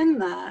within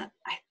that,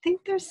 I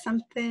think there's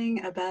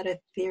something about a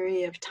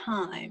theory of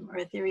time or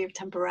a theory of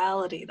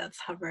temporality that's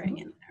hovering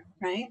in there,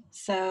 right?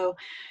 So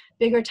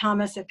Bigger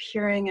Thomas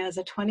appearing as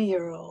a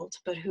 20-year-old,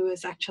 but who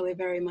is actually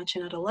very much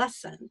an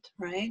adolescent,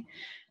 right?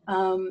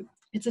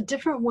 It's a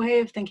different way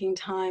of thinking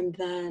time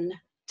than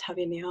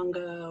Tavi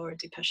Nyong'o or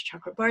Dipesh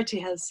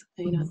Chakrabarti has,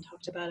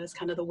 talked about as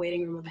kind of the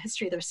waiting room of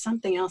history. There's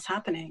something else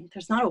happening.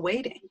 There's not a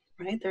waiting,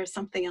 right? There's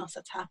something else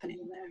that's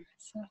happening there.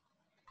 So.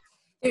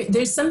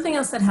 There's something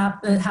else that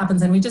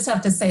happens, and we just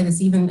have to say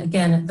this, even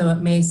again, though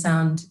it may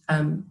sound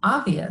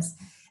obvious.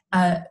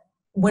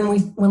 When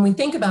we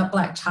think about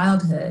Black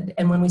childhood,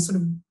 and when we sort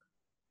of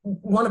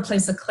want to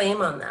place a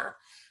claim on that,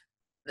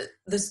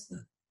 this,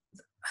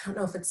 I don't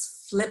know if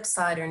it's flip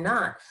side or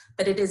not,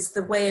 but it is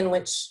the way in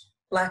which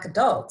Black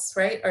adults,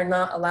 right, are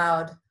not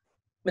allowed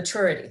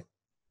maturity,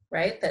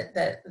 right? That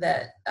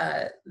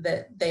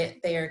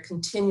they are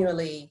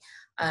continually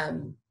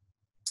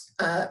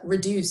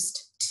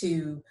reduced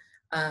to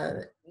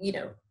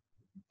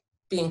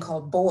being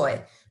called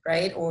boy,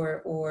 right?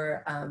 Or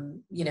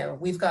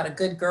we've got a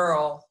good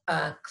girl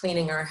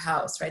cleaning our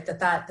house, right?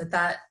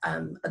 That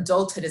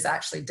adulthood is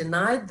actually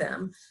denied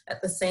them at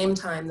the same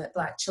time that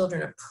Black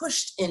children are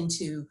pushed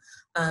into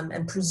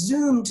and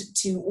presumed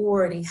to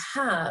already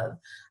have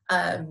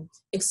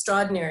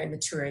extraordinary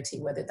maturity,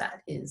 whether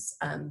that is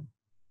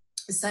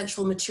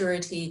sexual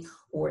maturity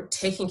or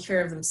taking care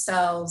of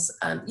themselves,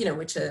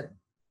 which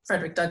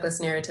Frederick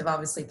Douglass narrative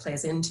obviously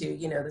plays into,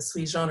 the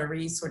sui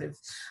generis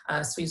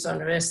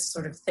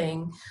sort of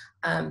thing.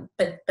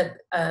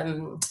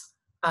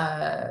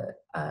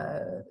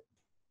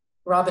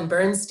 Robin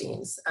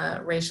Bernstein's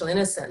racial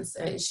innocence,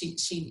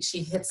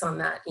 she hits on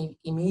that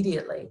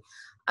immediately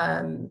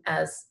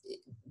as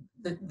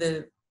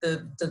the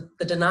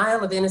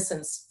denial of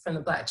innocence from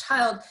the Black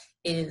child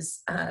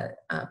is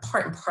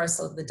part and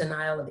parcel of the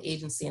denial of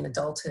agency and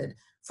adulthood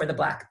for the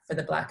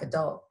Black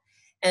adult.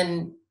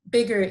 And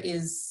Bigger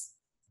is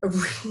a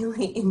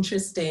really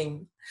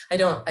interesting. I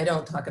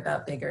don't talk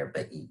about Bigger,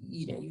 but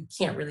you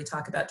can't really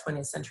talk about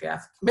 20th century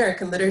African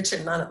American literature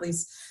and not at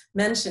least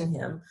mention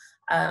him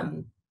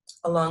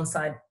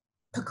alongside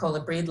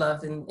Pecola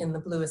Breedlove in The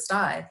Bluest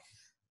Eye.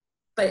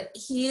 But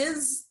he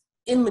is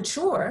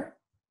immature,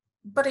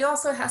 but he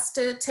also has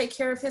to take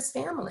care of his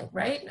family,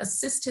 right?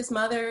 Assist his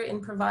mother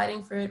in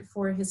providing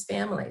for his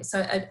family. So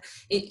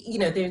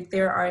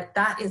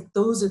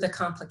those are the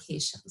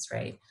complications,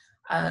 right?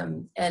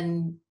 And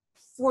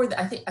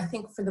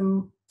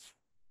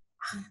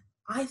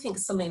I think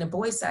Selena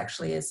Boyce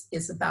actually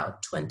is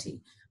about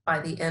 20 by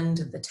the end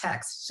of the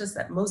text. It's just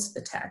that most of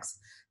the text,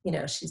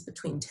 she's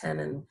between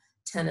 10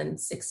 and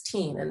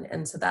 16,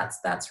 and so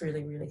that's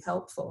really, really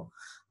helpful.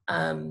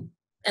 And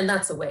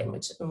that's the way in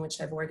which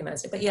I've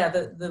organized it. But yeah,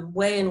 the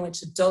way in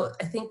which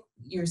I think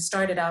you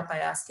started out by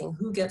asking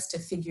who gets to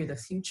figure the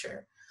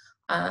future,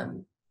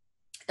 and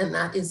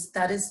that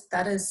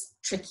is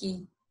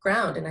tricky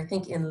ground. And I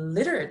think in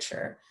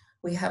literature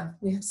we have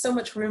so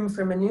much room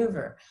for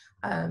maneuver.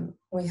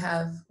 We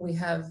have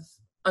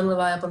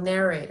unreliable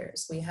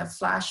narrators. We have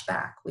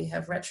flashback. We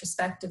have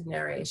retrospective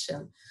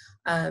narration.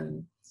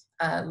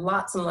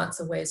 Lots and lots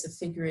of ways of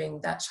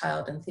figuring that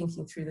child and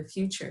thinking through the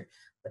future.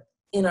 But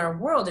in our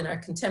world, in our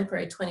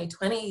contemporary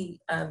 2020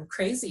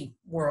 crazy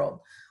world,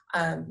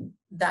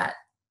 that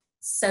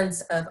sense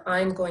of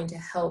I'm going to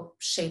help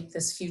shape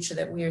this future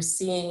that we are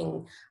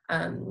seeing,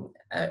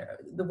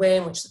 the way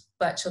in which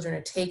Black children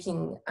are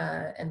taking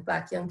and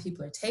Black young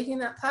people are taking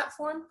that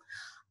platform,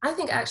 I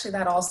think actually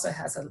that also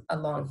has a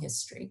long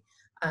history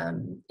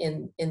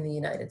in the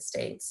United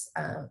States,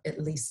 at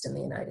least in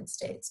the United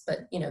States.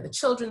 But the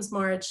Children's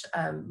March,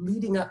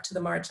 leading up to the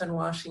March on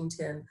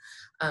Washington,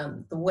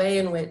 the way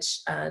in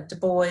which Du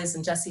Bois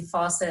and Jessie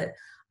Fawcett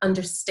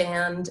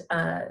understand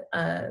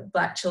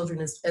Black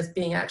children as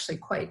being actually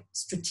quite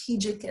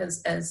strategic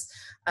as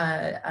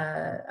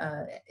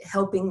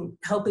helping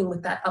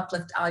with that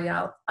uplift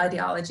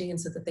ideology,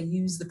 and so that they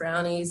use the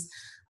Brownies,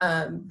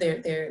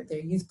 their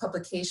youth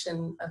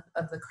publication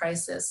of the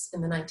crisis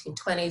in the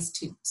 1920s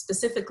to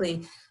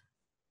specifically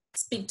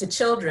speak to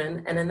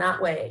children, and in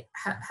that way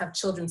have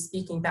children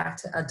speaking back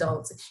to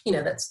adults.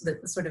 That's the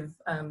sort of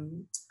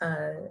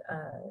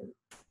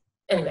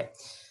anyway,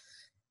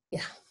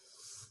 yeah.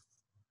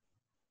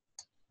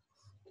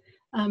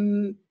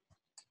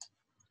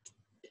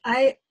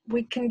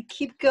 We can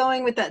keep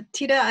going with that.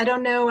 Tita, I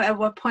don't know at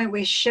what point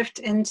we shift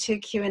into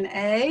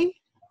Q&A.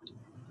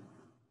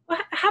 Well,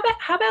 how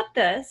about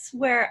this,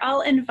 where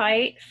I'll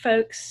invite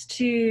folks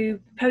to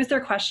pose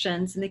their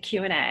questions in the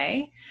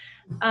Q&A,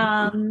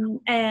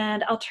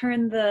 and I'll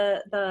turn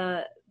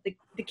the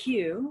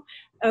cue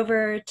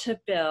over to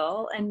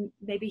Bill, and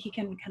maybe he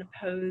can kind of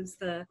pose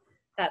that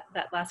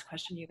last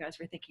question you guys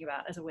were thinking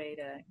about as a way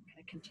to kind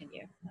of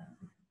continue.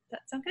 Does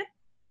that sound good?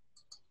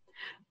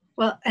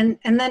 Well, and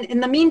then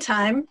in the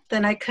meantime,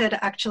 then I could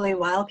actually,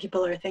 while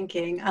people are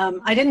thinking,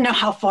 I didn't know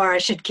how far I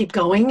should keep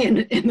going in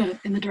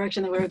the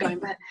direction that we were going,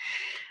 but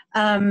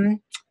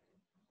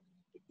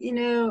you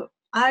know,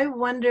 I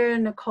wonder,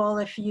 Nicole,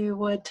 if you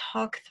would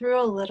talk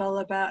through a little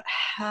about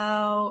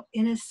how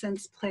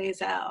innocence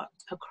plays out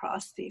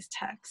across these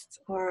texts,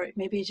 or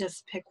maybe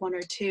just pick one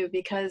or two,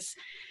 because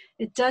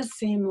it does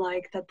seem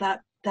like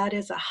that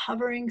is a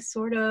hovering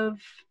sort of,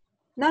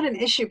 not an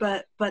issue,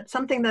 but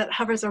something that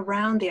hovers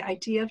around the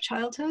idea of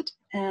childhood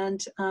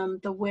and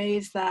the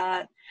ways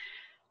that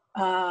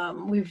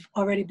we've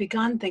already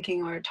begun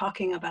thinking or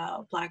talking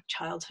about Black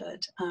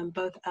childhood,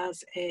 both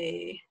as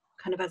a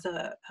kind of as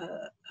a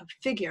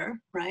figure,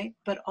 right,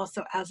 but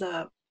also as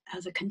a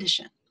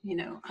condition, you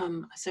know,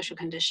 a social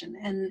condition,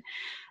 and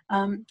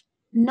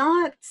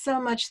not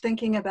so much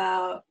thinking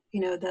about, you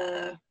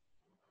know,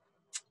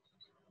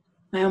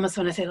 I almost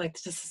want to say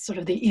like just sort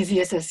of the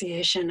easy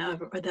association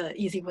of, or the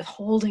easy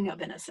withholding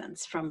of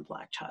innocence from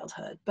Black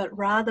childhood, but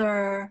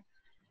rather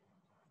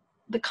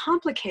the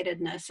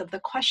complicatedness of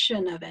the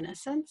question of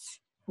innocence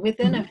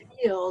within a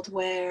field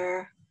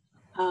where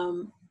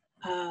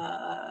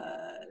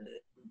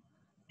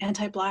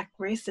anti-Black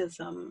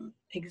racism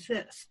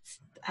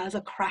exists as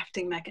a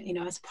crafting mechanism, you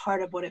know, as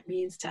part of what it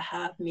means to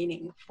have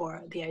meaning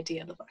for the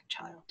idea of the Black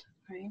child,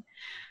 right?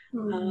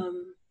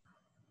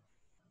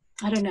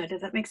 I don't know, does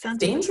that make sense?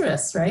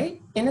 Dangerous,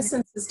 right?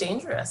 Innocence is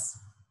dangerous.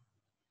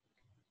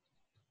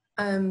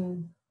 I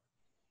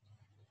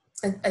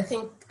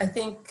think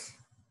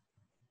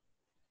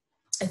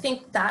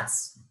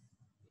that's,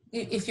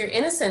 if you're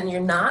innocent and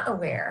you're not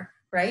aware,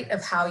 right,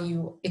 of how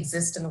you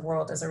exist in the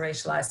world as a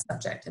racialized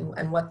subject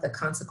and what the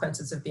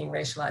consequences of being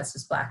racialized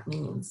as Black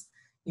means,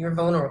 you're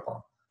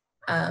vulnerable.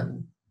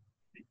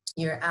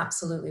 You're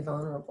absolutely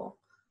vulnerable.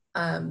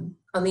 On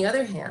the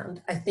other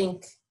hand, I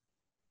think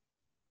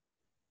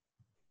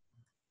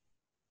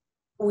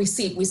we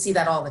see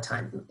that all the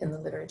time in the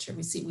literature.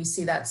 We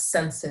see that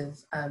sense of,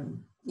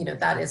 you know,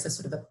 that is a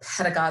sort of a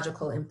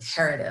pedagogical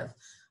imperative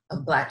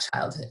of Black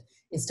childhood,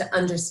 is to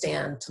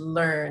understand, to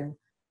learn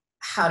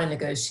how to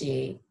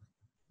negotiate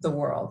the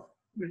world.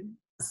 Right.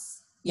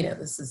 You know,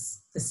 this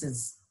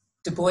is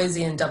Du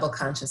Boisian double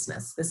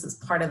consciousness. This is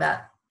part of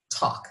that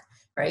talk,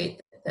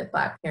 right? That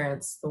Black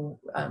parents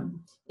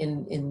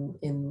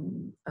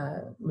in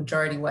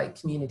majority white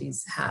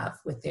communities have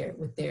with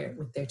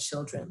their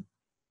children.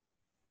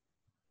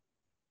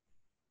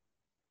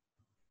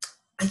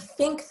 I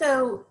think,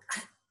 though,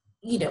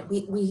 you know,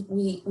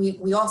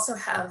 we also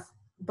have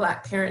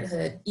Black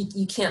parenthood.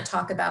 You can't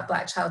talk about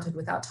Black childhood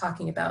without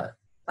talking about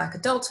Black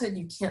adulthood.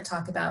 You can't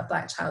talk about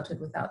Black childhood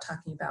without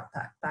talking about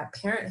Black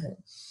parenthood.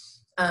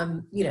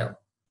 You know,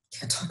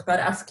 can't talk about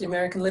African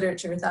American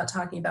literature without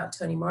talking about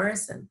Toni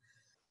Morrison.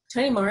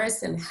 Toni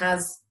Morrison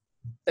has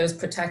those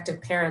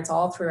protective parents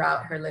all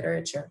throughout her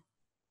literature,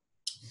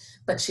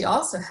 but she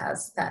also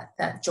has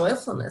that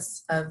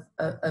joyfulness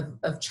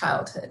of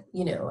childhood.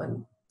 You know,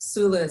 and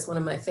Sula is one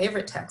of my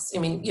favorite texts. I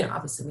mean, you know,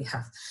 obviously we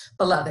have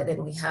Beloved,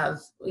 and we have,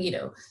 you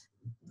know,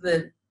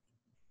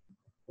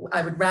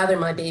 I would rather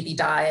my baby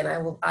die, and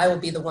I will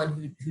be the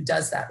one who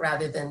does that,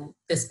 rather than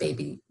this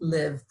baby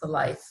live the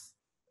life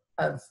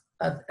of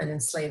an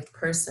enslaved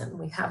person.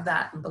 We have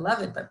that in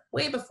Beloved, but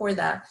way before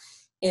that,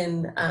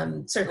 in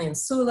certainly in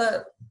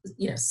Sula,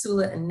 you know,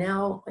 Sula and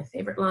Nell, my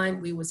favorite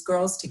line, we was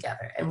girls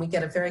together, and we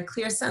get a very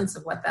clear sense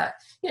of what that,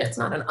 you know, it's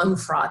not an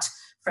unfraught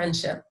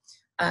friendship.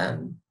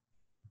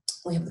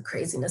 We have the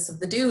craziness of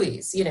the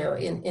Deweys, you know,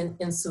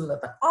 in Sula,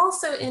 but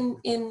also in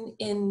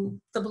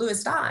The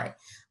Bluest Eye.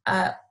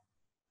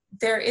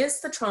 There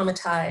is the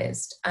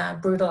traumatized,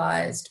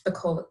 brutalized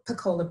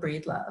Pecola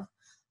Breedlove.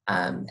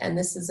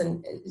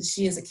 And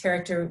she is a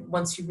character,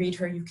 once you read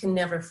her, you can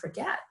never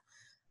forget.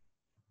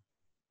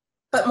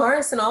 But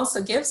Morrison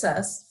also gives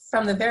us,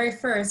 from the very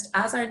first,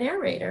 as our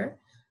narrator,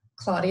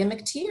 Claudia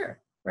McTeer,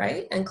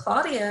 right? And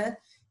Claudia,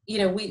 you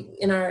know,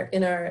 in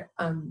our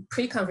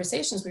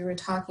pre-conversations, we were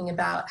talking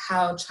about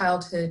how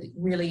childhood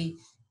really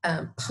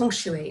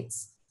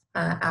punctuates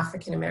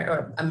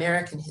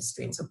American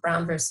history. And so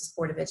Brown versus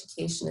Board of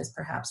Education is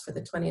perhaps, for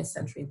the 20th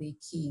century, the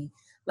key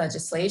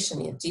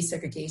legislation, you know,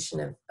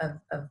 desegregation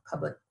of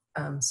public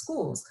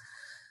schools.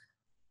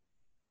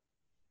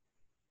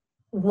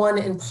 Won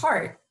in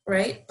part,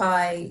 right,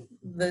 by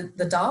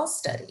the doll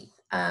study.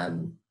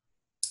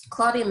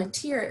 Claudia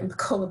McTeer in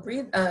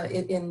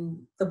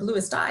in The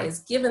Bluest Eye is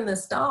given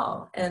this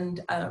doll,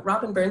 and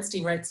Robin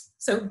Bernstein writes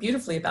so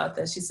beautifully about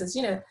this. She says,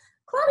 you know,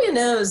 Claudia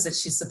knows that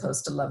she's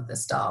supposed to love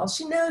this doll.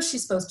 She knows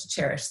she's supposed to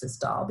cherish this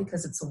doll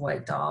because it's a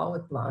white doll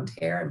with blonde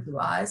hair and blue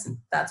eyes, and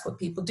that's what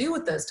people do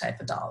with those type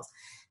of dolls.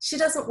 She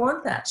doesn't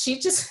want that. She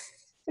just,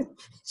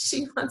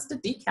 she wants to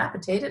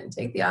decapitate it and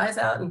take the eyes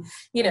out, and,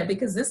 you know,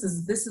 because this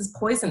is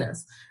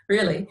poisonous,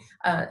 really,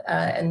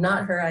 and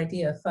not her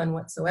idea of fun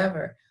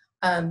whatsoever.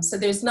 So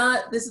there's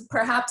not, this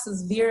perhaps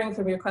is veering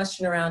from your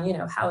question around, you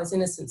know, how is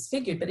innocence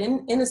figured, but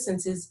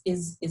innocence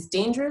is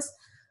dangerous,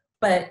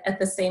 but at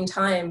the same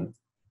time,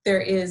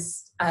 there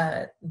is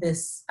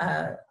this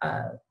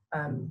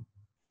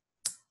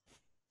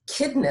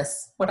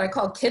kidness, what I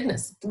call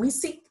kidness. We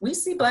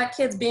see Black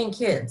kids being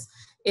kids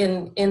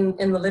in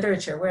the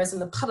literature, whereas in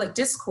the public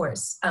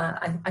discourse,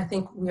 I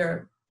think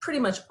we're pretty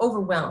much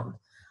overwhelmed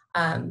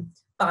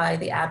by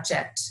the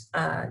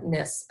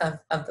abjectness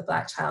of the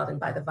Black child and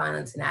by the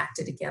violence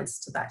enacted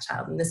against the Black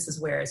child. And this is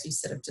where, as you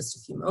said just a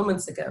few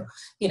moments ago,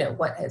 you know,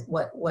 what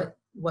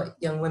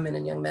young women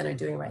and young men are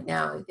doing right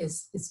now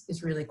is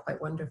really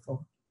quite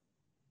wonderful.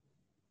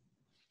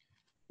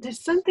 There's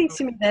something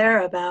to me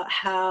there about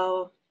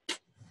how,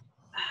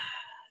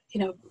 you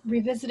know,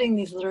 revisiting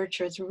these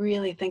literatures,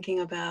 really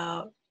thinking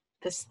about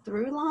this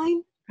through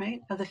line,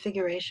 right, of the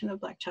figuration of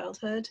Black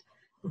childhood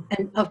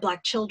and of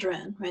Black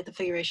children, right, the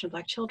figuration of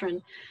Black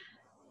children.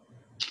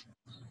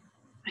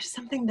 There's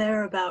something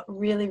there about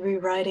really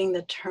rewriting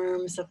the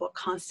terms of what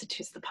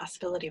constitutes the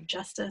possibility of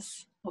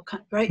justice,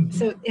 right?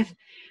 So if,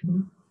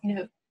 you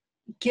know,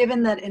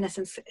 given that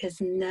innocence is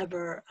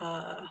never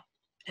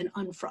an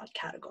unfraught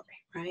category,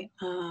 right?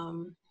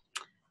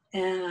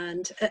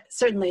 And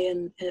certainly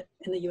in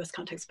the U.S.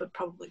 context, but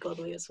probably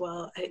globally as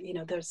well, you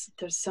know, there's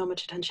so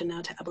much attention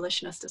now to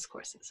abolitionist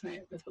discourses,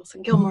 right? With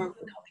Wilson Gilmore, my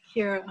colleague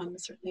here,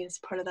 certainly is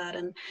part of that,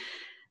 and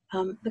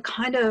the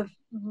kind of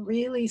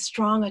really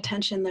strong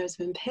attention there's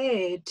been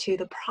paid to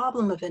the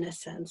problem of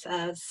innocence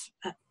as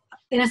a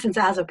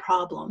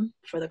problem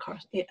for the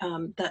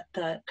that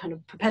kind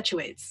of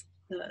perpetuates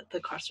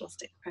the carceral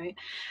state, right?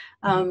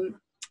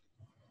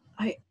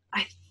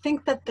 I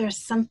think that there's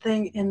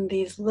something in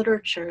these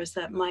literatures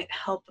that might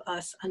help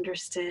us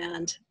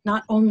understand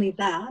not only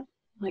that,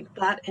 like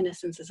that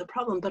innocence is a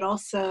problem, but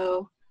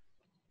also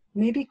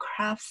maybe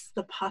crafts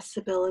the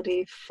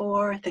possibility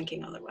for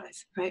thinking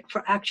otherwise, right?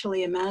 For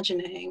actually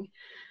imagining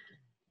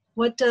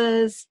what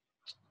does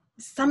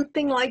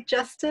something like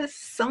justice,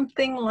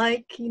 something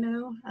like, you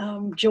know,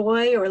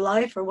 joy or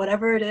life or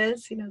whatever it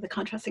is, you know, the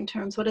contrasting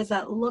terms, what does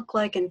that look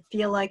like and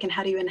feel like, and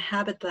how do you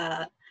inhabit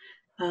that?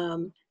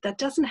 That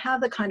doesn't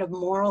have the kind of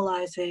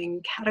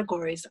moralizing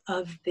categories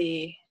of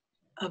the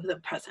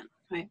present,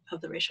 right, of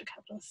the racial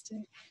capitalist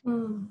state.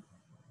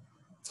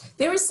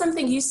 There was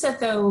something you said,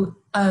 though,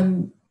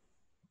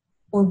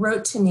 or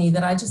wrote to me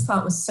that I just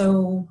thought was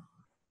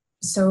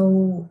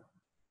so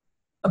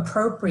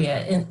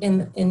appropriate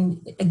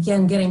in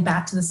again, getting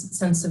back to this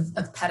sense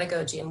of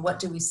pedagogy and what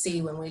do we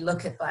see when we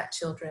look at Black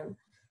children.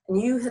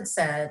 And you had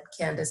said,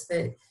 Kandice,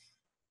 that,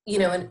 you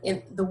know,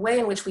 in the way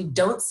in which we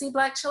don't see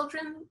Black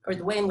children, or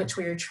the way in which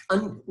we're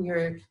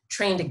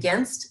trained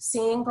against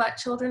seeing Black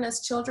children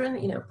as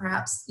children, you know,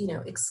 perhaps, you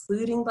know,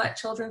 excluding Black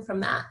children from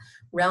that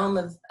realm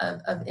of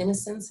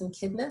innocence and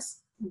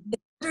kidness,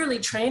 it's literally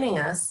training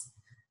us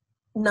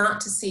not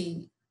to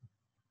see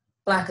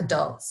Black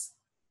adults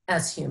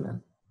as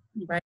human,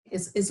 right?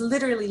 Is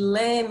literally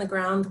laying the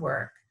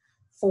groundwork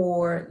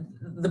for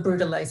the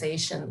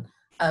brutalization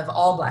of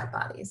all Black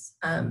bodies.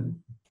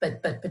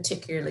 But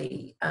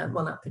particularly,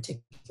 well, not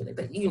particularly,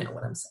 but you know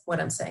what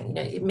I'm saying. You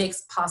know, it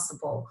makes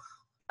possible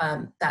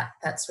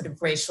that sort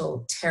of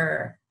racial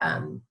terror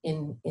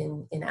in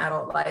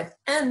adult life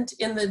and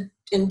in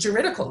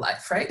juridical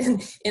life, right?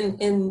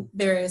 In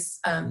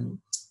various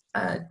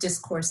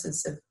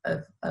discourses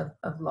of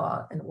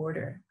law and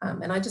order.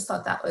 And I just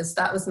thought that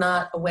was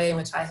not a way in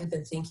which I had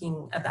been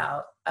thinking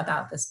about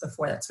this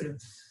before. That sort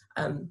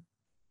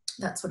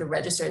of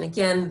register. And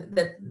again,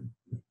 that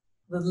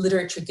the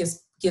literature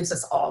gives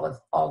us all of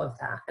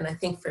that. And I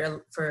think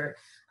I'm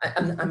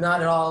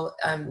not at all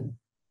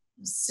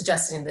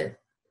suggesting that,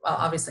 well,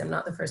 obviously I'm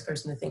not the first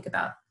person to think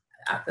about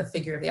the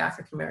figure of the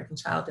African-American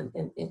child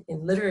in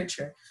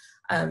literature,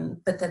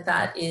 but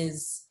that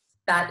is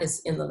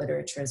in the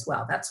literature as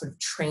well, that sort of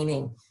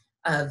training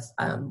of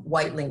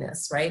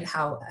whiteliness, right?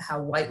 How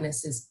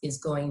whiteness is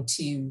going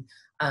to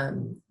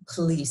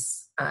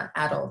police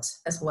adult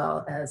as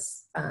well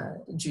as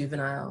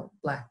juvenile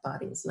Black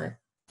bodies.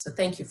 So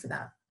thank you for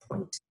that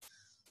point.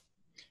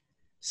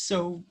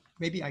 So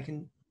maybe I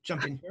can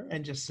jump in here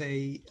and just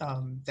say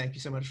thank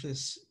you so much for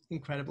this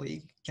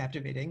incredibly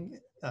captivating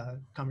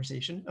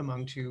conversation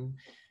among two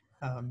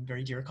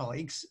very dear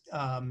colleagues.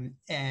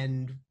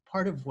 And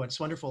part of what's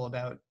wonderful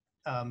about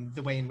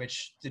the way in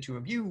which the two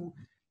of you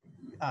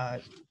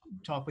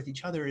talk with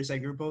each other is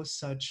that you're both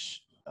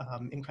such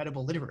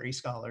incredible literary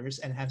scholars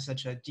and have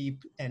such a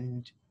deep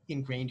and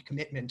ingrained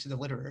commitment to the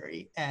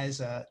literary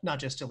as not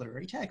just to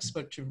literary texts,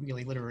 but to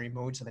really literary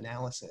modes of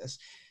analysis.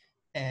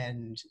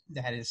 And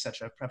that is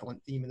such a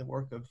prevalent theme in the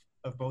work of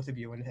both of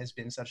you and has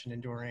been such an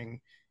enduring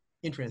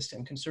interest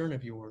and concern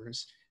of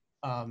yours.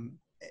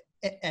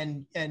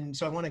 and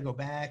so I want to go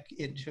back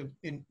into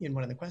in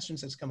one of the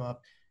questions that's come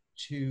up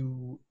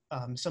to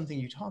something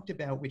you talked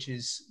about, which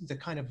is the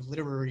kind of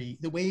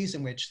the ways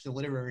in which the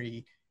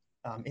literary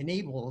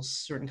enables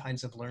certain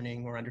kinds of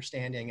learning or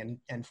understanding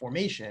and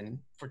formation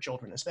for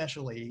children,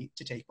 especially,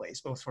 to take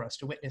place, both for us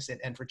to witness it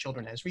and for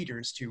children as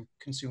readers to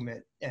consume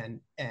it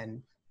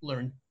and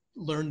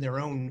learn their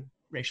own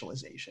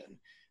racialization.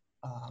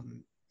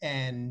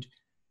 And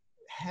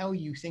how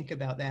you think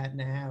about that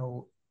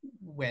now,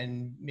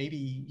 when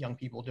maybe young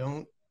people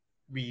don't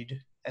read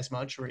as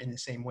much or in the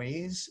same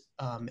ways,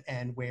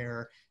 and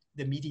where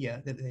the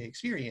media that they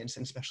experience,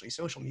 and especially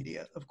social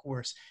media, of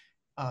course,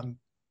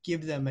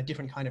 give them a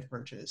different kind of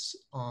purchase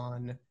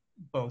on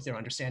both their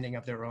understanding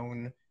of their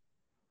own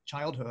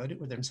childhood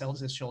or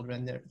themselves as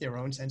children, their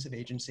own sense of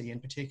agency,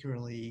 and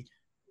particularly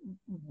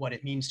what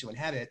it means to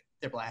inhabit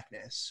their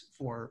Blackness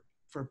for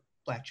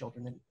Black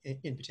children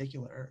in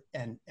particular.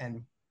 And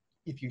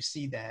if you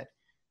see that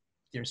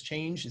there's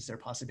change, is there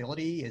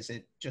possibility? Is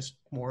it just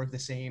more of the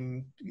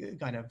same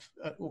kind of,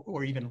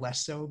 or even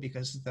less so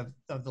because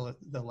of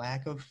the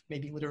lack of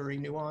maybe literary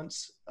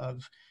nuance,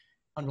 of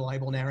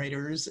unreliable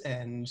narrators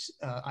and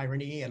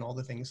irony and all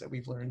the things that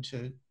we've learned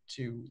to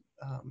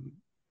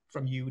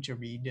from you to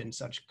read in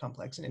such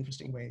complex and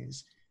interesting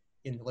ways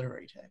in the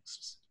literary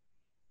texts?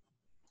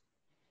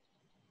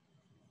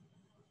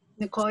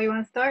 Nicole, you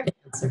want to start?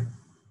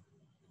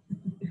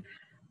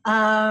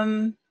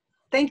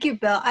 Thank you,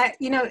 Bill.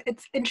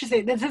 It's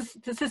interesting.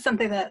 This is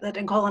something that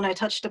Nicole and I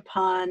touched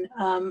upon.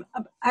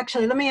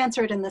 Actually, let me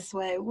answer it in this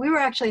way. We were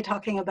actually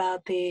talking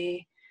about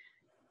the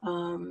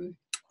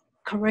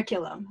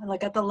curriculum,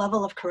 like at the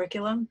level of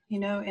curriculum,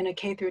 in a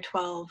K through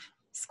 12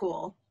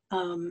 school,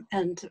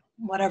 and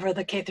whatever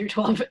the K through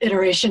 12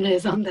 iteration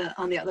is on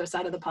the other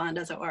side of the pond,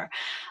 as it were,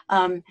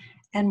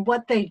 and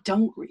what they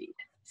don't read.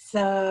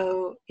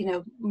 So,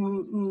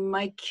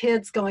 my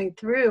kids going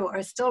through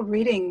are still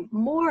reading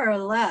more or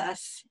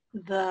less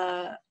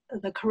the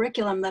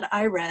curriculum that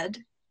I read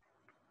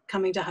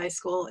coming to high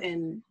school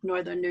in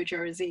northern New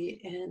Jersey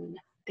in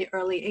the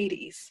early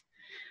 80s.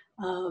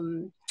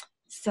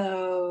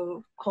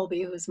 So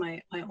Colby, who's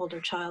my older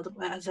child,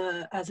 as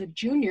a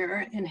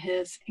junior in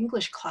his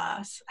English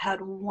class, had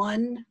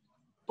one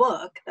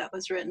book that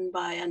was written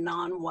by a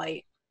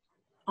non-white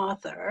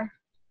author.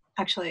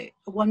 Actually,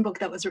 one book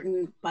that was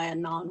written by a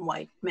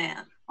non-white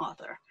man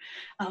author.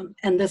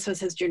 And this was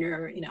his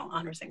junior,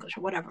 honors English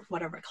or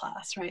whatever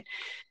class, right?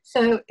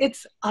 So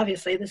it's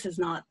obviously, this is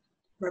not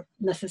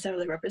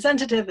necessarily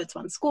representative, it's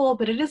one school,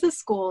 but it is a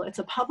school, it's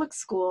a public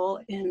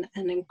school in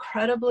an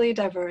incredibly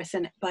diverse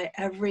and by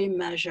every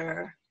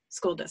measure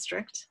school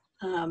district.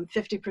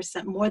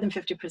 50%, more than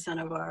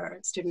 50% of our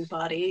student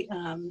body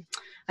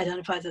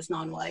identifies as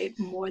non-white.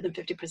 More than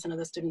 50% of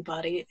the student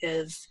body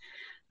is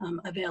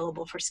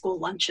available for school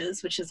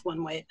lunches, which is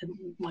one way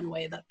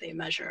that they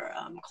measure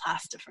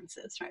class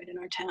differences, right, in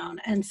our town.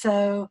 And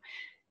so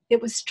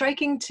it was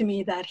striking to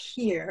me that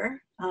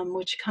here,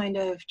 which kind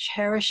of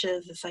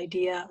cherishes this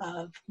idea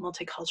of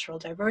multicultural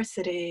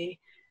diversity,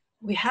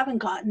 we haven't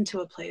gotten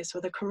to a place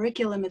where the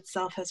curriculum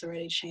itself has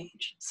already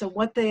changed. So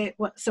the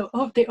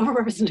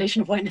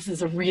overrepresentation of whiteness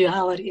is a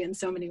reality in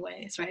so many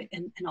ways, right?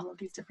 In all of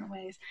these different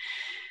ways.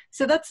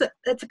 So that's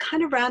a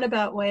kind of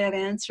roundabout way of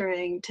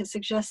answering, to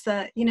suggest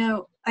that,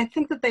 I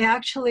think that they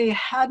actually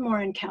had more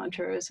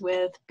encounters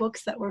with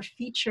books that were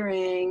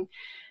featuring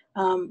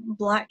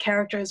Black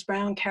characters,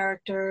 brown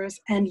characters,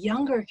 and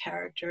younger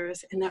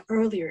characters in the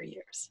earlier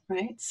years,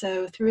 right?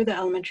 So through the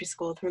elementary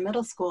school, through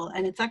middle school,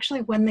 and it's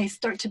actually when they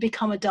start to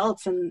become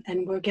adults and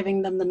we're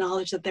giving them the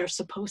knowledge that they're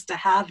supposed to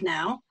have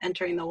now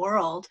entering the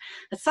world,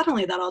 that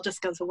suddenly that all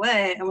just goes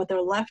away, and what they're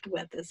left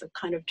with is a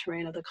kind of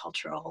terrain of the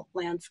cultural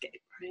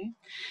landscape, right?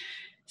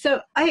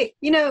 So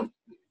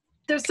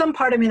there's some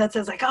part of me that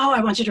says like, oh,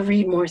 I want you to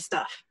read more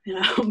stuff,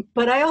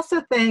 but I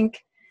also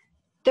think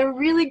they're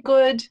really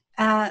good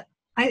at,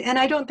 and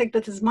I don't think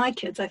this is my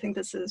kids, I think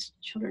this is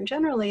children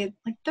generally,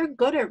 like they're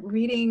good at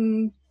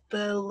reading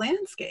the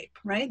landscape,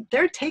 right?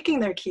 They're taking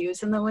their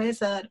cues in the ways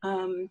that,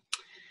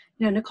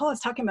 Nicole is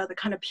talking about, the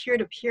kind of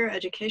peer-to-peer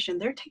education.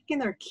 They're taking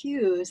their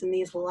cues in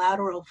these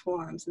lateral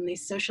forms, in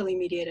these socially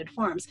mediated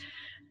forms.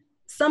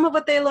 Some of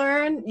what they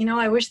learn,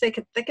 I wish they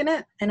could thicken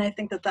it. And I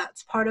think that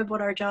that's part of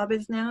what our job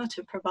is now,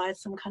 to provide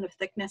some kind of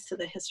thickness to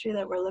the history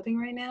that we're living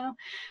right now.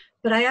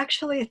 But I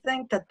actually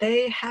think that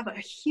they have a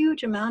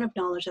huge amount of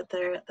knowledge that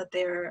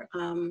they're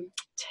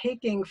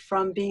taking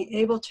from being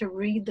able to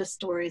read the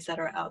stories that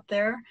are out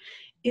there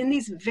in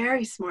these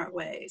very smart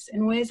ways,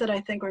 in ways that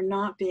I think are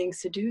not being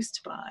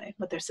seduced by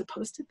what they're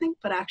supposed to think,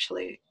 but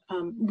actually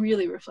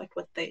really reflect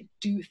what they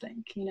do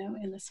think,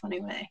 in this funny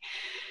way.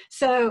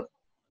 So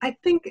I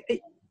think,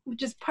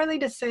 just partly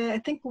to say, I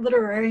think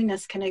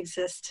literariness can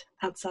exist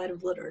outside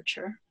of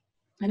literature.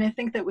 And I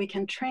think that we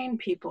can train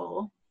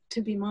people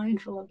to be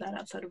mindful of that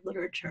outside of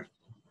literature.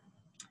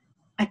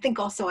 I think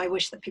also I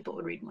wish that people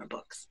would read more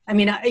books. I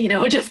mean,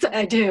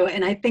 I do.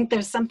 And I think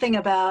there's something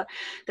about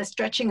the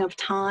stretching of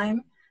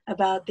time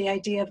about the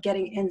idea of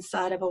getting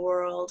inside of a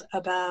world,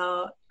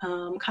 about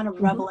kind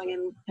of reveling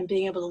in and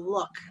being able to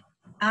look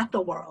at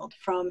the world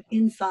from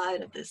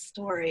inside of this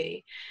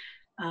story.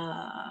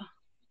 I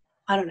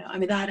don't know. I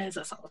mean, that is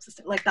a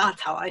solipsistic, like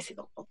that's how I see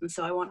the world. And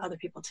so I want other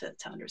people to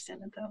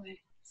understand it that way.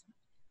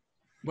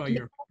 Well,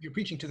 you're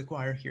preaching to the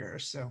choir here,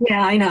 so.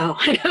 Yeah, I know.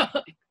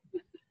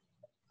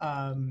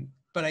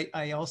 But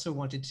I also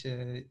wanted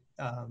to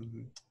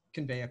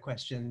convey a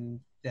question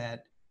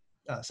that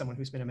someone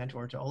who's been a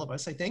mentor to all of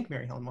us, I think,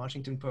 Mary Helen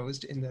Washington,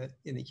 posed in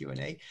the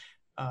Q&A.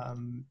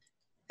 And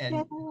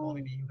Nicole,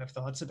 maybe you have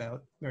thoughts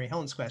about Mary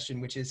Helen's question,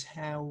 which is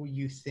how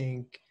you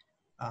think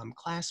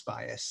class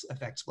bias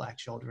affects Black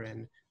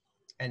children,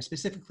 and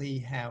specifically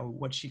how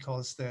what she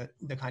calls the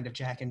kind of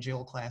Jack and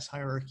Jill class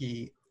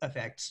hierarchy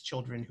affects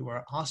children who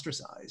are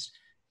ostracized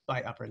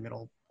by upper and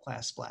middle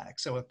class Black.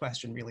 So a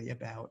question really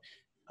about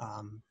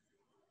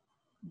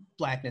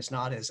Blackness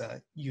not as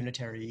a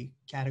unitary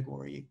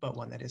category, but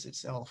one that is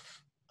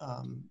itself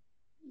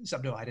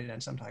subdivided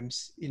and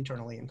sometimes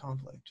internally in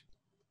conflict.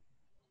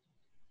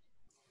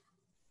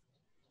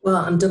 Well,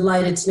 I'm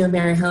delighted to know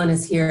Mary Helen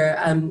is here.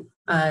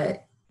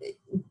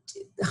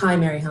 Hi,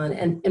 Mary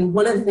Helen. And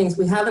one of the things,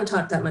 we haven't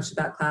talked that much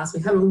about class.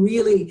 We haven't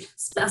really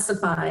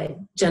specified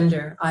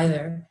gender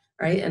either,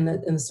 right? And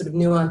the sort of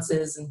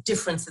nuances and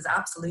differences,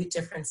 absolute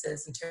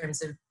differences in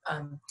terms of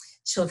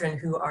children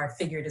who are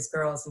figured as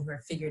girls and who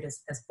are figured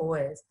as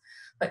boys.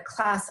 But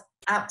class,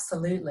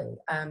 absolutely.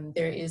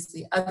 There is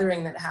the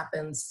othering that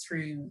happens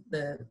through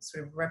the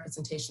sort of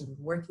representation of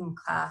working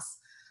class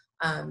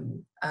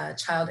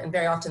child, and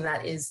very often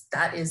that is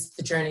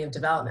the journey of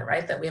development,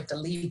 right? That we have to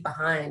leave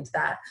behind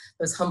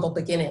those humble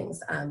beginnings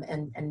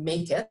and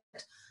make it.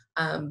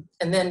 And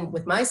then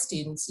with my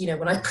students, you know,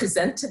 when I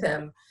present to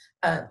them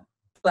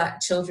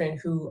Black children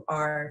who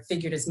are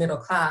figured as middle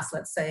class,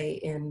 let's say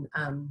in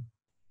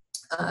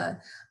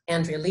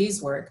Andrea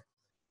Lee's work,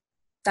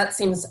 that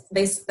seems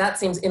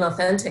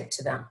inauthentic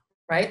to them,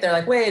 right? They're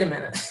like, wait a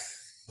minute.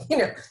 You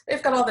know,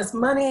 they've got all this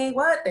money,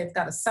 they've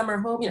got a summer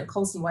home, you know,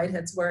 Colson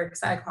Whitehead's work,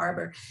 Sag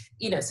Harbor,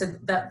 you know, so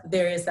that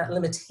there is that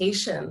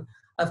limitation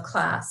of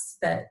class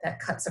that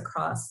cuts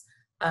across,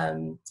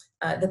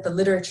 that the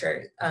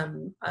literature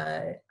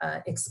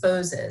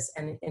exposes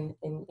and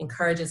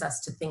encourages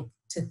us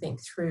to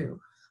think through.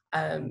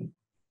 I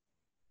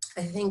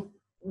think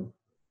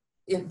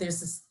there's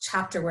this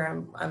chapter where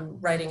I'm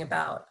writing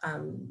about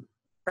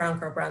Brown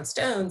Girl, Brown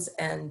Stones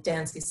and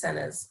Dansby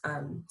Senna's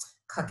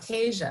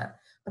Caucasia.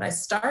 But I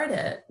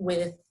started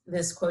with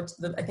this quote,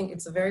 I think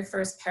it's the very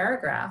first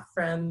paragraph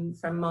from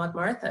Maud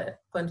Martha,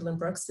 Gwendolyn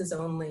Brooks's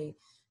only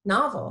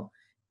novel.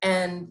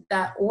 And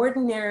that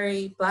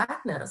ordinary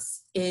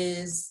Blackness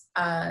is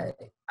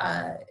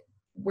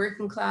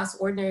working class,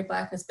 ordinary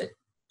Blackness,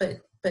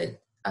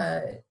 but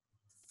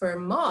for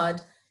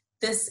Maud,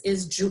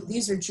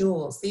 these are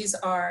jewels.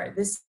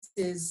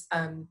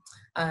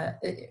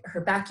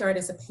 Her backyard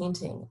is a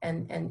painting,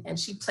 and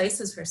she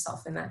places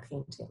herself in that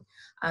painting.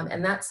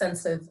 And that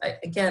sense of,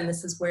 again,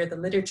 this is where the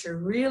literature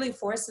really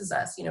forces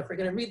us, you know, if we're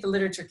going to read the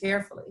literature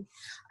carefully,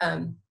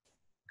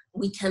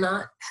 we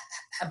cannot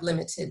have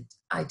limited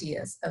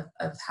ideas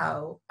of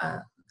how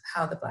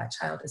the Black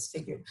child is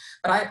figured.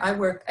 But I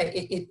work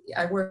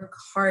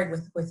hard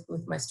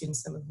with my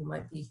students, some of whom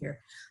might be here,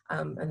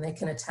 and they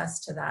can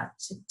attest to that,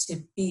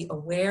 to be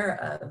aware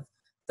of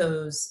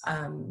those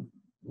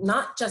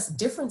not just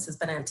differences,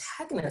 but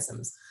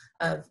antagonisms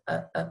of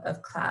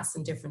class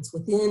and difference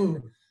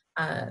within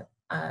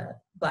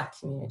Black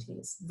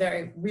communities.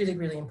 Really,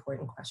 really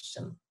important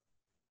question.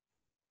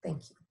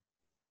 Thank you.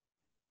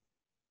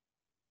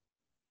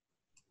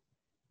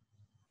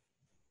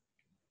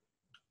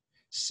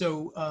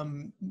 So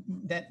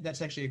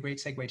that's actually a great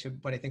segue to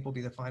what I think will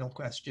be the final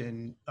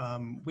question,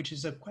 which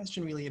is a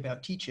question really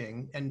about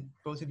teaching. And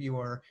both of you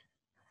are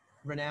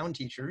renowned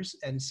teachers,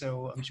 and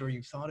so I'm sure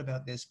you've thought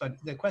about this, but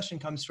the question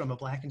comes from a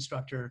Black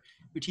instructor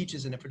who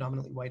teaches in a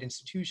predominantly white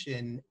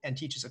institution and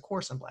teaches a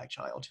course on Black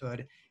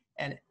childhood,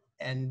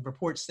 and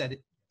reports that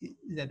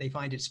they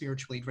find it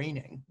spiritually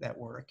draining, that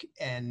work,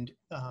 and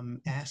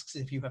asks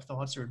if you have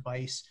thoughts or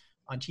advice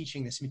on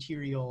teaching this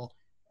material,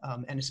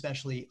 and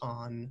especially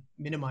on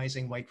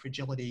minimizing white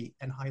fragility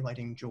and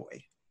highlighting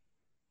joy.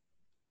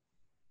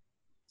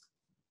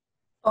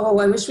 Oh,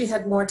 I wish we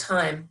had more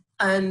time.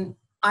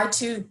 I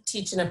too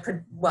teach in a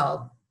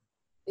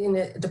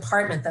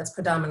department that's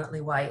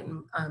predominantly white,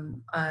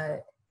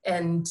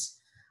 and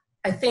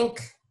I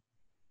think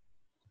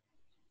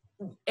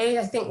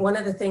one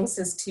of the things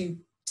is to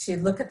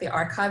look at the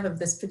archive of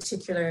this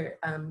particular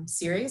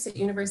series at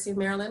University of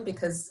Maryland,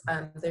 because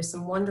there's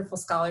some wonderful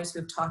scholars who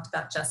have talked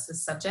about just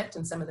this subject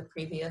in some of the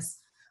previous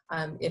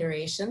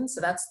iterations.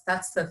 So that's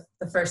the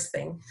first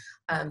thing.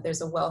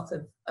 There's a wealth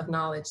of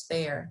knowledge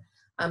there,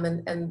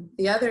 and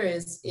the other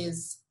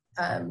is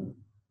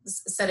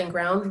setting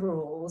ground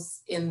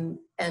rules and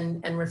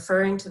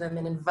referring to them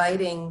and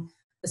inviting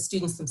the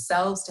students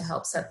themselves to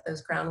help set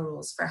those ground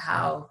rules for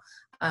how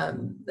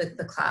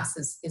the class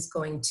is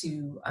going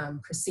to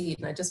proceed.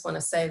 And I just want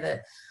to say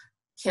that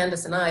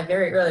Kandice and I,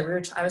 very early,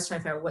 I was trying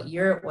to figure out what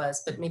year it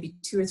was, but maybe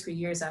 2 or 3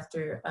 years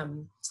after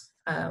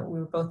we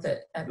were both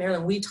at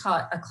Maryland, we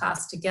taught a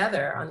class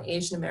together on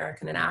Asian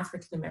American and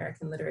African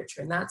American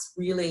literature. And that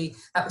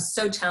was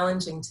so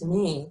challenging to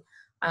me,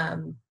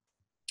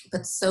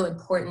 but so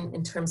important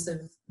in terms of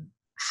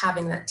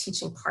having that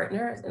teaching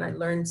partner. And I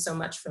learned so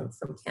much from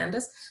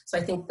Kandice. So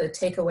I think the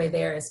takeaway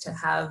there is to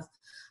have,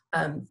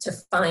 to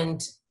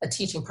find a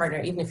teaching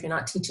partner, even if you're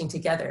not teaching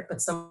together,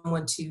 but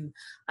someone to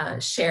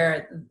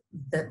share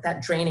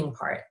that draining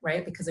part,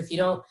 right? Because if you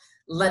don't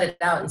let it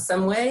out in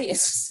some way,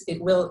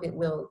 it will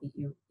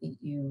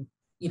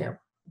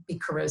be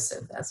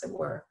corrosive, as it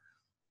were.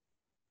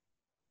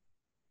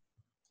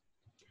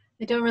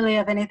 I don't really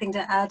have anything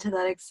to add to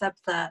that,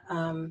 except that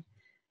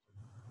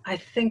I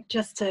think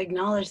just to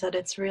acknowledge that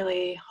it's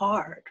really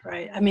hard,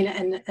 right? I mean,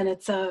 and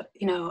it's a,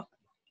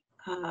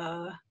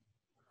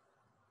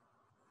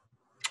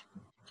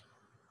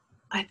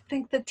 I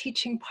think the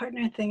teaching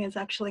partner thing is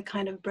actually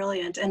kind of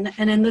brilliant, and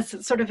in this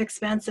sort of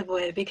expansive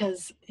way,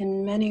 because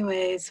in many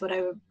ways what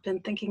I've been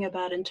thinking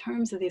about in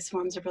terms of these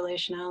forms of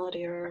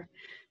relationality, or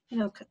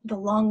the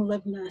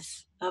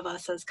long-livedness of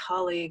us as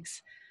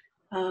colleagues,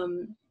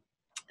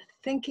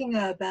 thinking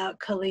about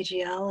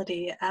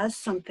collegiality as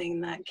something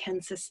that can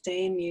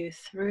sustain you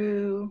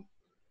through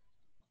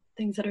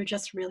things that are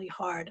just really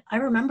hard. I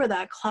remember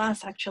that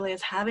class actually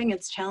as having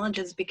its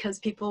challenges because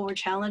people were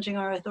challenging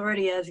our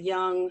authority as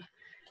young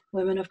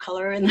women of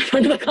color in the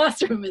front of the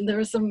classroom, and there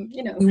was some,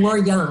 We were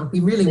young. We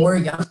really were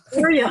young.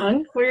 We were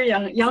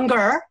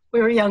younger. We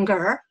were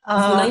younger. It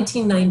was the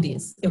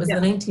 1990s. It was the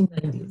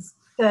 1990s.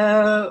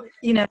 So,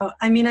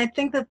 I mean, I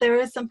think that there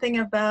is something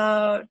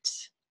about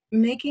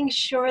making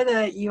sure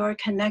that you're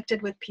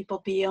connected with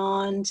people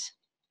beyond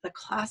the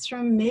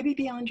classroom, maybe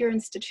beyond your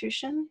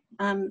institution.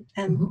 And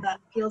that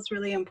feels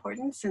really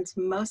important, since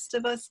most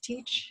of us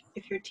teach,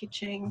 if you're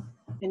teaching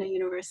in a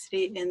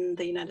university in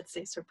the United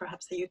States or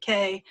perhaps the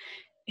UK,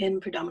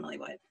 in predominantly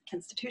white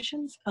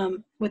institutions,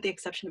 with the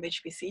exception of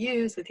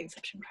HBCUs, with the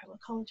exception of tribal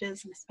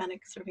colleges and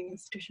Hispanic serving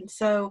institutions.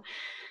 So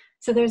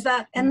there's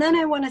that. And then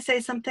I want to say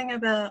something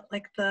about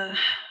like the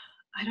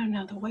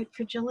white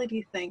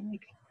fragility thing.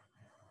 Like,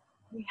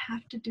 we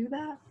have to do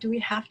that? Do we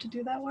have to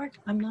do that work?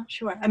 I'm not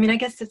sure. I mean, I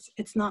guess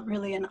it's not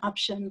really an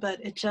option, but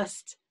it's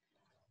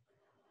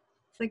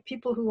like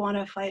people who want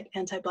to fight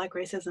anti-Black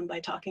racism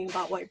by talking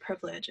about white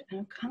privilege.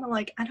 And I'm kind of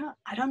like, I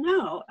don't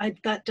know.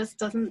 That just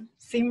doesn't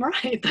seem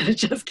right, that it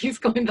just keeps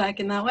going back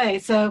in that way.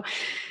 So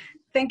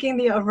thinking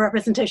the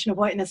overrepresentation of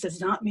whiteness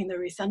does not mean the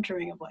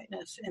recentering of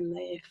whiteness in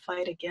the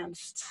fight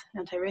against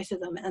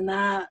anti-racism. And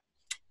that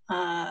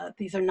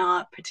these are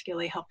not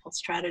particularly helpful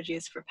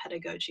strategies for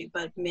pedagogy,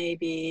 but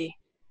maybe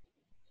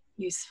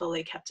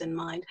usefully kept in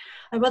mind.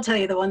 I will tell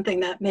you the one thing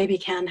that maybe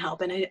can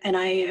help, and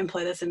I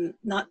employ this in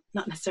not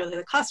necessarily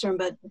the classroom,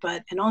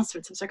 but in all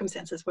sorts of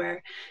circumstances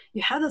where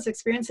you have those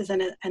experiences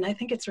in it, and I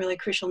think it's really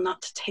crucial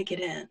not to take it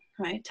in,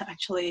 right? To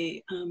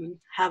actually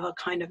have a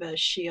kind of a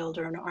shield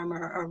or an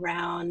armor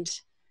around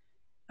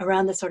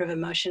the sort of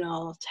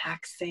emotional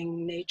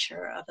taxing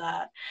nature of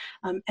that.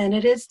 And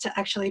it is to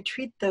actually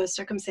treat those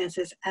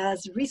circumstances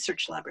as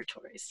research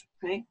laboratories,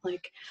 right?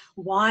 Like,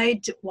 why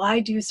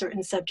do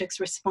certain subjects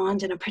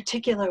respond in a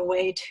particular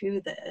way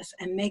to this,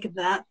 and make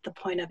that the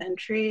point of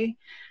entry,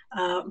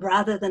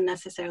 rather than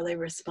necessarily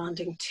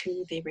responding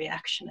to the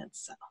reaction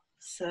itself.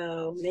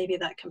 So maybe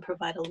that can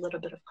provide a little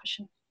bit of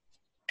cushion.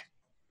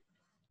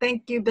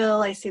 Thank you,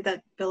 Bill. I see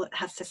that Bill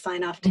has to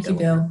sign off. Thank you,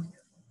 Bill.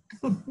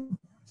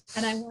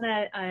 And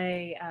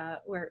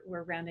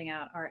we're rounding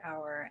out our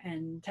hour,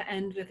 and to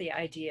end with the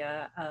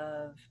idea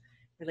of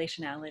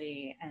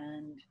relationality,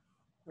 and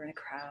we're in a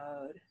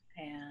crowd,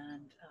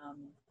 and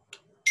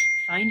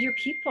find your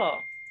people.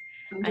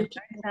 I learned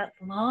that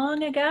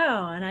long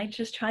ago, and I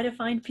just try to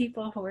find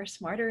people who are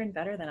smarter and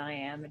better than I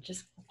am, and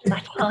just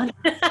latch on.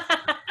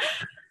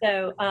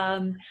 So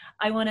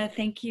I want to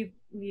thank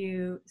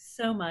you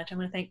so much. I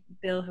want to thank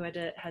Bill, who had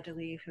to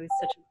leave, who is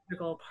such a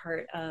critical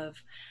part of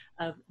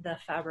the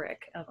fabric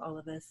of all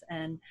of this,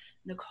 and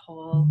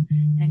Nicole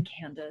and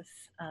Kandice.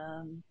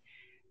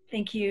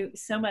 Thank you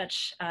so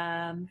much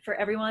for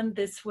everyone.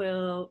 This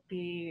will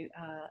be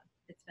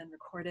it's been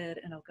recorded,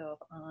 and it'll go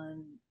up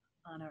on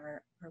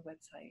our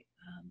website.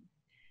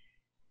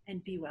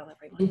 And be well,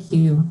 everyone. Thank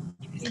you.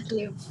 Thank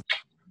you.